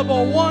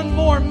inevitable one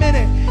more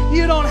minute.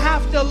 You don't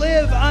have to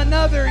live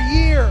another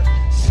year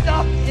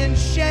stuck in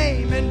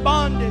shame and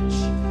bondage.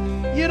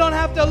 You don't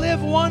have to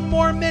live one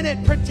more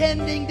minute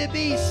pretending to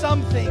be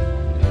something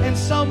and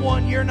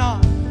someone you're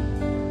not.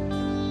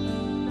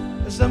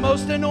 As the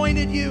most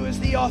anointed you is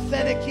the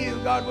authentic you.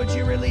 God, would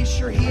you release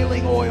your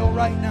healing oil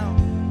right now?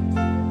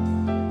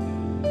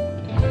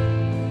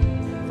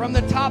 From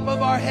the top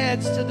of our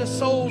heads to the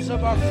soles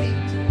of our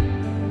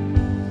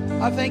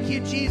feet. I thank you,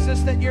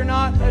 Jesus, that you're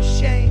not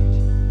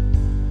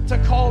ashamed to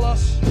call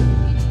us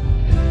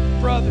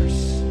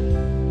brothers.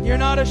 You're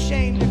not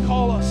ashamed to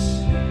call us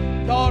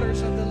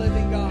daughters of the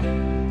living God.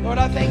 Lord,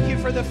 I thank you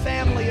for the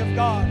family of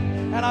God.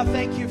 And I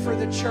thank you for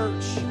the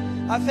church.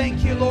 I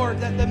thank you, Lord,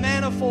 that the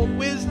manifold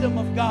wisdom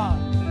of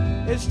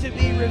God is to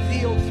be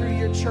revealed through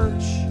your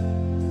church.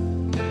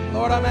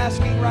 Lord, I'm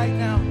asking right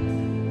now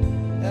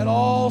that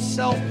all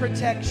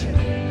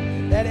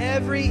self-protection, that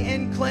every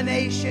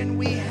inclination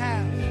we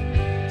have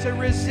to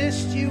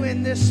resist you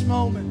in this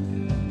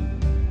moment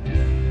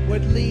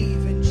would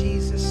leave in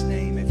Jesus'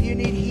 name. If you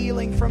need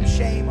healing from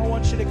shame, I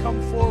want you to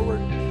come forward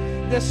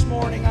this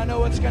morning. I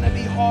know it's going to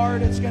be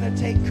hard. It's going to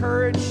take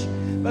courage.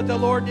 But the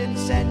Lord didn't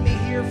send me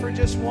here for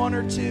just one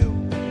or two.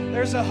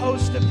 There's a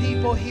host of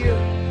people here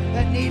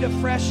that need a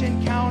fresh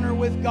encounter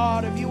with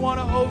God. If you want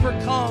to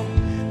overcome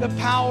the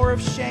power of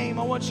shame,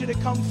 I want you to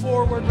come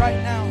forward right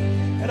now.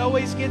 It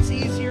always gets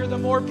easier the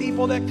more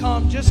people that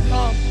come. Just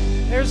come.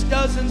 There's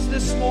dozens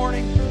this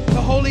morning.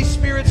 The Holy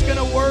Spirit's going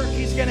to work.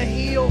 He's going to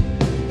heal.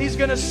 He's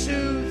going to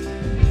soothe.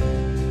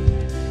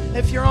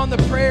 If you're on the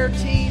prayer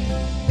team,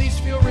 please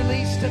feel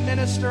released to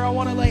minister. I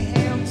want to lay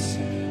hands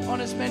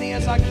on as many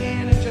as I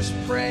can and just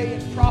pray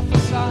and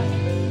prophesy.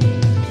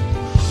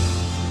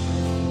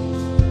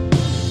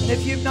 And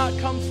if you've not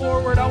come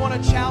forward, I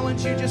want to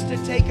challenge you just to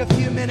take a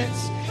few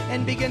minutes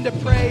and begin to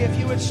pray. If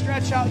you would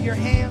stretch out your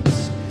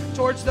hands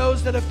towards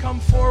those that have come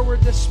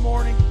forward this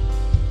morning.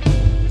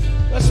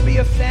 Let's be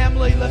a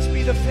family. Let's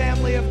be the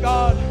family of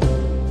God.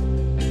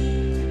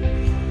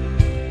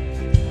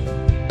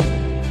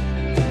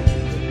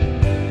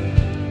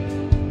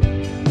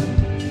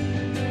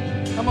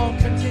 Come on,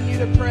 continue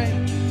to pray.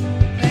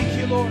 Thank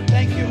you, Lord.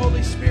 Thank you,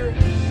 Holy Spirit.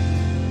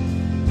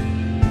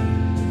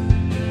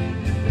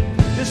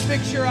 Just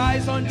fix your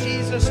eyes on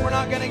Jesus. We're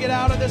not going to get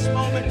out of this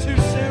moment too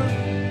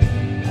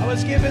soon. I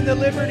was given the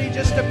liberty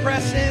just to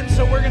press in,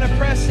 so we're going to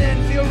press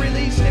in. Feel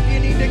released if you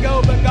need to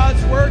go, but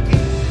God's working.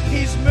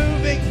 He's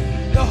moving.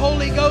 The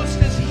Holy Ghost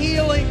is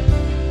healing.